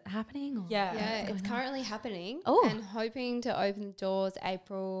 or is it happening? Or It's currently happening. Oh. And hoping to open the doors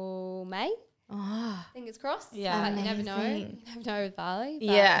April, May. Oh, Fingers crossed. Yeah. But you never know. Amazing. You never know with Bali.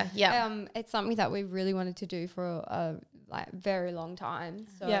 But, it's something that we really wanted to do for a very long time.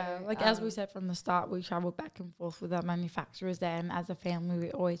 So as we said from the start, we travelled back and forth with our manufacturers there, and as a family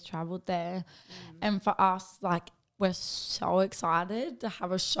we always travelled there. And for us, like, we're so excited to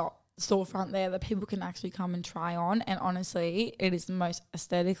have a storefront there that people can actually come and try on. And honestly, it is the most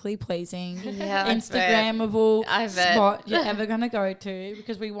aesthetically pleasing, Instagrammable spot you're ever going to go to,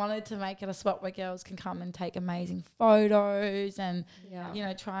 because we wanted to make it a spot where girls can come and take amazing photos and, you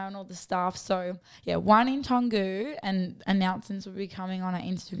know, try on all the stuff. So, one in Canggu, and announcements will be coming on our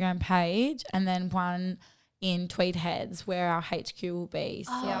Instagram page, and then one in Tweed Heads where our HQ will be.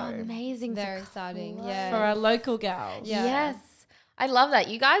 So amazing. Very exciting. For our local girls. Yes. I love that.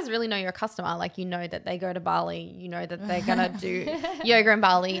 You guys really know your customer. Like, you know that they go to Bali, you know that they're going to do yoga in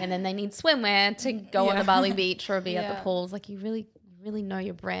Bali, and then they need swimwear to go on the Bali beach or be at the pools. Like, you really know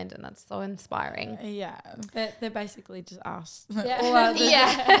your brand, and that's so inspiring. They're basically just us.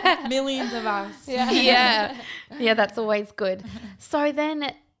 Millions of us. Yeah, that's always good. So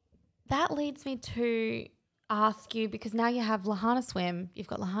then that leads me to ask you, because now you have Lahana Swim, you've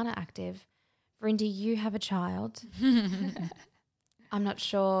got Lahana Active. Vrindy, you have a child. I'm not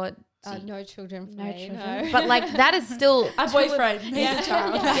sure. No children for no me, children. no. But like, that is still a boyfriend, he's a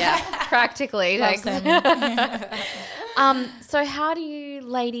child. Practically. Like, so how do you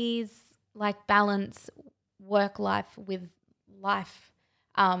ladies like balance work life with life?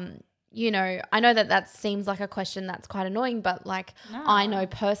 You know, I know that seems like a question that's quite annoying, but like, I know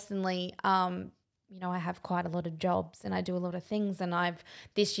personally, you know, I have quite a lot of jobs and I do a lot of things, and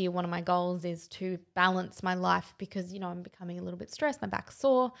this year one of my goals is to balance my life, because, you know, I'm becoming a little bit stressed, my back's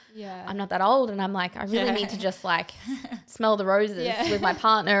sore. I'm not that old, and I'm like, I really need to just like smell the roses with my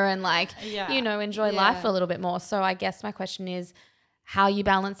partner and like, you know, enjoy life a little bit more. So I guess my question is how you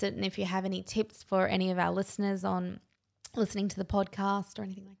balance it, and if you have any tips for any of our listeners on listening to the podcast or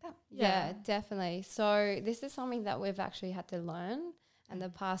anything like that. Yeah, definitely. So this is something that we've actually had to learn, and the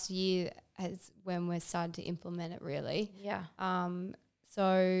past year is when we're starting to implement it really.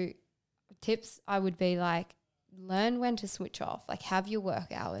 So tips I would be like, learn when to switch off. Like, have your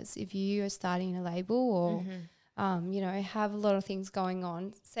work hours. If you are starting a label or, you know, have a lot of things going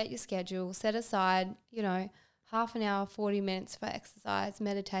on, set your schedule, set aside, you know, half an hour, 40 minutes for exercise,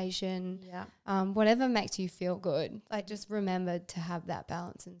 meditation, whatever makes you feel good. Like, just remember to have that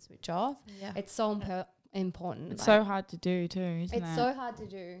balance and switch off. It's so important. It's so hard to do too, isn't it? It's so hard to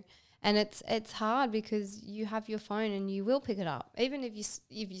do. And it's hard because you have your phone and you will pick it up. Even if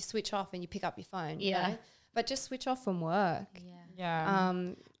you switch off and you pick up your phone, you know? But just switch off from work.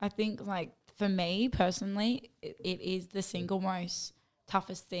 I think, like, for me personally, it is the single most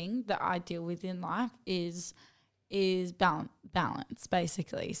toughest thing that I deal with in life is balance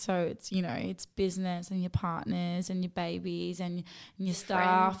basically. So it's, you know, it's business and your partners and your babies and your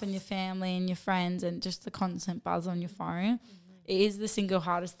staff friends. And your family and your friends, and just the constant buzz on your phone. It is the single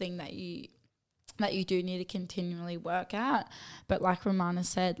hardest thing that you that you do need to continually work at. But like Romana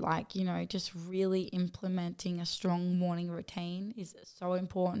said, like, you know, just really implementing a strong morning routine is so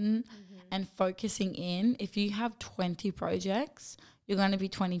important, and focusing in. If you have 20 projects, you're going to be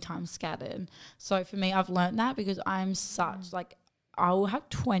 20 times scattered. So for me, I've learned that because I'm such like, I will have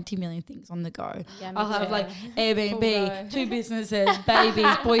 20 million things on the go. Yeah, I'll have like Airbnb, 2 businesses, babies,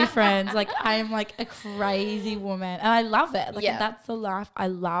 boyfriends. Like I'm like a crazy woman, and I love it. Like that's the life I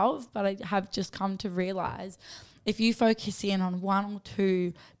love. But I have just come to realize, if you focus in on 1 or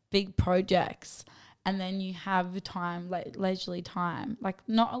 2 big projects, and then you have the time, like leisurely time, like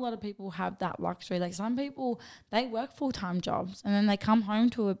not a lot of people have that luxury. Like some people, they work full-time jobs and then they come home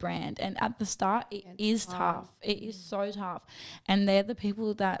to a brand, and at the start it's is tough. It is so tough. And they're the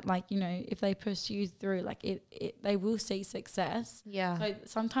people that, like, you know, if they pursue through, like it they will see success. Yeah. So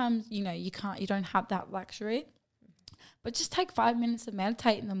sometimes, you know, you don't have that luxury. But just take 5 minutes to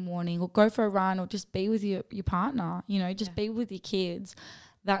meditate in the morning, or go for a run, or just be with your partner, you know, just be with your kids.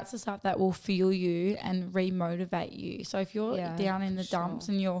 That's the stuff that will fuel you and re-motivate you. So if you're down in the dumps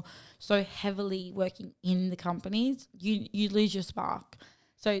and you're so heavily working in the companies, you lose your spark.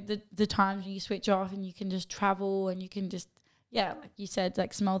 So the times when you switch off and you can just travel and you can just, like you said,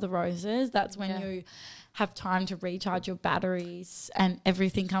 like smell the roses, that's when you have time to recharge your batteries, and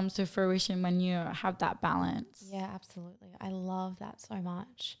everything comes to fruition when you have that balance. Yeah, absolutely. I love that so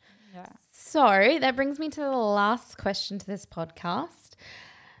much. Yeah. So that brings me to the last question to this podcast.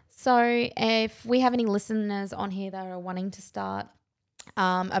 So if we have any listeners on here that are wanting to start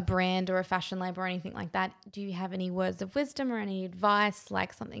a brand or a fashion label or anything like that, do you have any words of wisdom or any advice,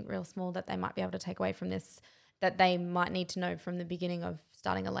 like something real small that they might be able to take away from this, that they might need to know from the beginning of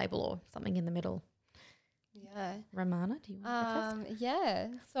starting a label, or something in the middle? Yeah. Romana, do you want to go first? Yeah.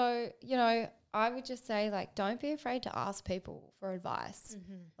 So, you know, I would just say, like, don't be afraid to ask people for advice.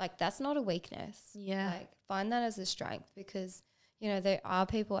 Like, that's not a weakness. Yeah. Like, find that as a strength, because, you know, there are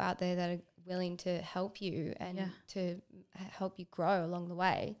people out there that are willing to help you and to help you grow along the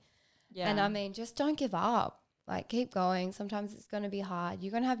way. Yeah. And I mean, just don't give up. Like, keep going. Sometimes it's going to be hard.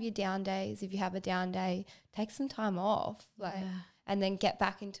 You're going to have your down days. If you have a down day, take some time off. Like, and then get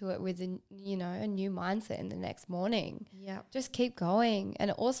back into it with a new mindset in the next morning. Yeah. Just keep going.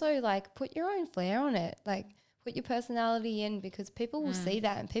 And also, like, put your own flair on it. Like, put your personality in, because people will see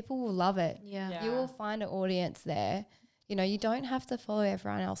that and people will love it. Yeah. You will find an audience there. You know, you don't have to follow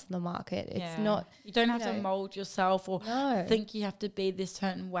everyone else in the market. It's not. You don't have to mold yourself or think you have to be this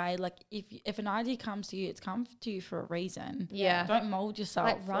certain way. Like, if an idea comes to you, it's come to you for a reason. Yeah. Don't mold yourself.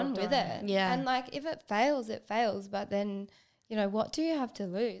 Like, run with it. Yeah. And, like, if it fails, it fails. But then, you know, what do you have to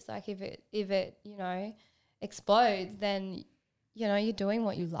lose? Like, if it you know, explodes, then, you know, you're doing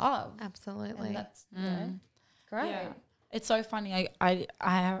what you love. Absolutely. And that's, you know, great. Yeah. It's so funny.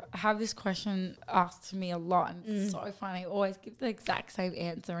 I have this question asked to me a lot, and it's so funny. I always give the exact same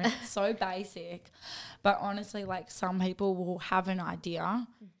answer, and it's so basic. But honestly, like, some people will have an idea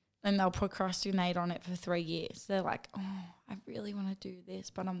and they'll procrastinate on it for 3 years. They're like, oh, I really want to do this,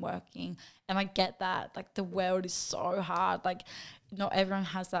 but I'm working. And I get that. Like, the world is so hard. Like, not everyone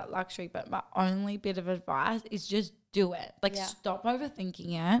has that luxury, but my only bit of advice is just do it. Like, stop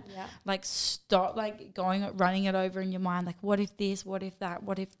overthinking it. Yeah. Like, stop, like, running it over in your mind. Like, what if this, what if that,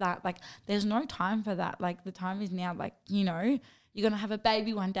 what if that? Like, there's no time for that. Like, the time is now. Like, you know, you're going to have a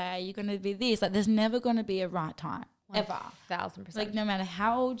baby one day. You're going to be this. Like, there's never going to be a right time. Ever. 1,000%. Like, no matter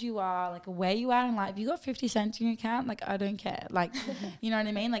how old you are, like, where you are in life, if you got 50 cents in your account, like, I don't care. Like, you know what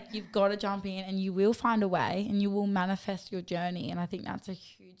I mean? Like, you've got to jump in, and you will find a way, and you will manifest your journey. And I think that's a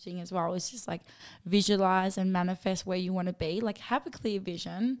huge thing as well. It's just, like, visualize and manifest where you want to be. Like, have a clear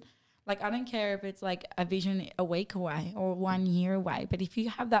vision. Like, I don't care if it's, like, a vision a week away or 1 year away, but if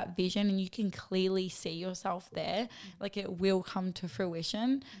you have that vision and you can clearly see yourself there, like, it will come to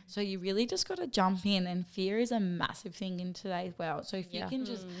fruition. So you really just got to jump in, and fear is a massive thing in today's world. So if you can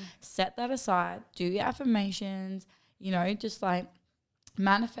just set that aside, do your affirmations, you know, just, like,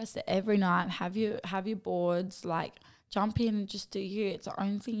 manifest it every night, have your boards, like, jump in and just do you. It's the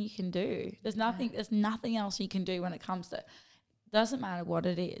only thing you can do. There's nothing else you can do when it comes to. Doesn't matter what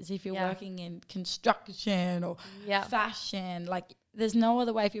it is. If you're working in construction or fashion, like, there's no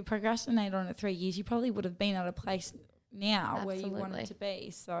other way. If you procrastinate on it 3 years, you probably would have been at a place now where you wanted to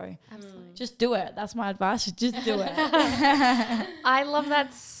be. So just do it. That's my advice. Just do it. I love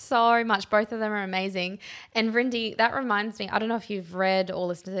that so much. Both of them are amazing. And Rindy, that reminds me, I don't know if you've read or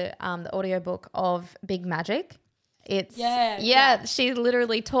listened to the audiobook of Big Magic. It's she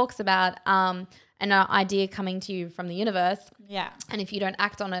literally talks about an idea coming to you from the universe. Yeah. And if you don't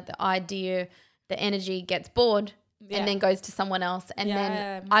act on it, the energy gets bored and then goes to someone else. And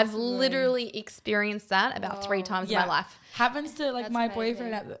then I've literally experienced that about 3 times in my life. Happens to like my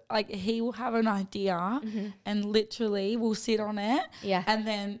boyfriend, like he will have an idea and literally will sit on it. Yeah. And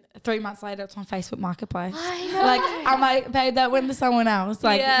then 3 months later it's on Facebook Marketplace. I know. Like I'm like, babe, that went to someone else.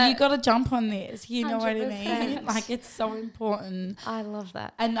 Like you got to jump on this. You know 100%. What I mean? Like it's so important. I love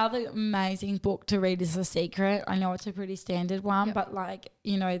that. Another amazing book to read is The Secret. I know it's a pretty standard one, but like,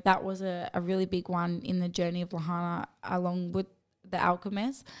 you know, that was a really big one in the journey of Lahana along with The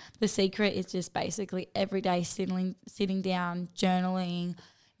Alchemist. The Secret is just basically every day sitting down, journaling,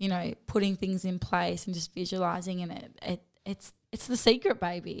 you know, putting things in place and just visualizing, and it's the secret,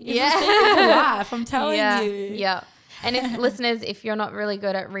 baby. It's the secret to life, I'm telling you. Yeah. And if listeners, if you're not really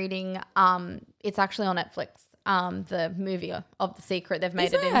good at reading, it's actually on Netflix. The movie of The Secret, they've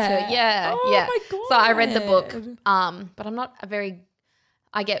made it into my God. So I read the book, but I'm not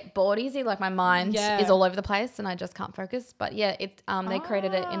I get bored easy, like my mind is all over the place and I just can't focus. But they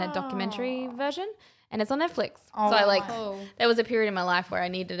created it in a documentary version and it's on Netflix. There was a period in my life where I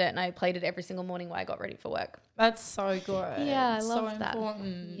needed it and I played it every single morning while I got ready for work. That's so good. Yeah, I love that.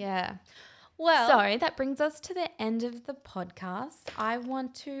 Important. Yeah. Well, so that brings us to the end of the podcast. I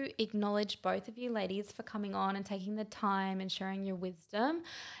want to acknowledge both of you ladies for coming on and taking the time and sharing your wisdom.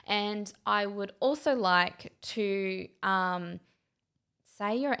 And I would also like to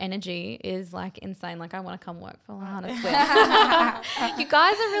say your energy is like insane. Like I want to come work for Lahana Swift. You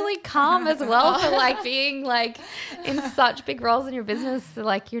guys are really calm as well for like being like in such big roles in your business.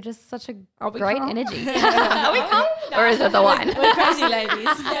 Like you're just such a great energy. Are we calm? No. Or is it the wine? We're crazy ladies.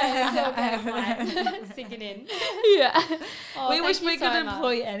 Sinking in. Yeah. We wish we could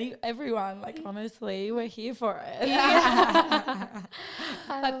employ everyone. Like honestly, we're here for it.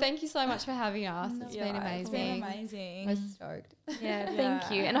 But thank you so much for having us. It's been amazing. It's been amazing. We're stoked. Yeah, thank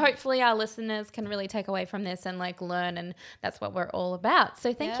you. And hopefully our listeners can really take away from this and like learn, and that's what we're all about.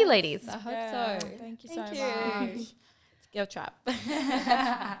 So thank you, ladies. I hope so. Thank you so much. Girl trap.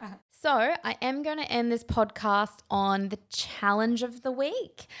 So I am going to end this podcast on the challenge of the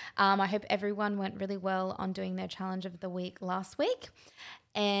week. I hope everyone went really well on doing their challenge of the week last week.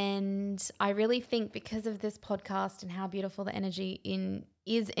 And I really think because of this podcast and how beautiful the energy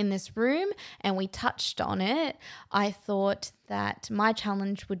is in this room, and we touched on it, I thought that my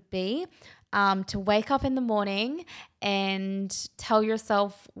challenge would be to wake up in the morning and tell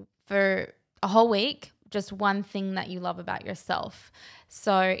yourself for a whole week just one thing that you love about yourself.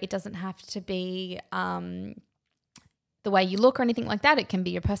 So it doesn't have to be the way you look or anything like that. It can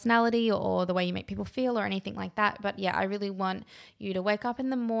be your personality or the way you make people feel or anything like that. But yeah, I really want you to wake up in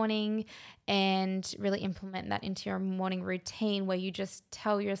the morning and really implement that into your morning routine where you just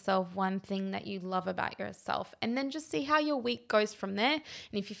tell yourself one thing that you love about yourself, and then just see how your week goes from there. And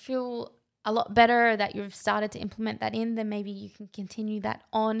if you feel a lot better that you've started to implement that in, then maybe you can continue that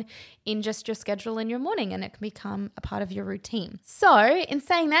on in just your schedule in your morning and it can become a part of your routine. So in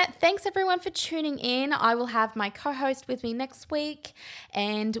saying that, thanks everyone for tuning in. I will have my co-host with me next week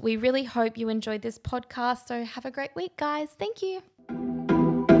and we really hope you enjoyed this podcast. So have a great week, guys. Thank you.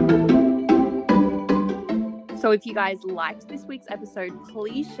 So if you guys liked this week's episode,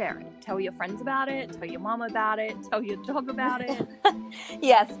 please share it. Tell your friends about it, tell your mom about it, tell your dog about it.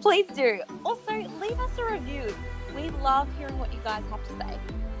 Yes, please do. Also, leave us a review. We love hearing what you guys have to say.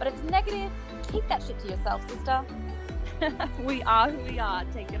 But if it's negative, keep that shit to yourself, sister. We are who we are.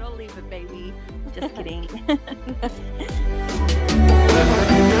 Take it or leave it, baby. Just kidding.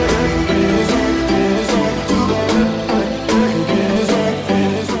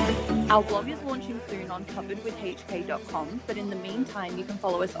 Our blog is launching soon on coveredwithhk.com, but in the meantime, you can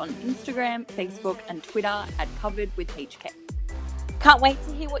follow us on Instagram, Facebook, and Twitter at coveredwithhk. Can't wait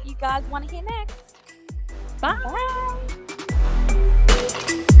to hear what you guys want to hear next. Bye.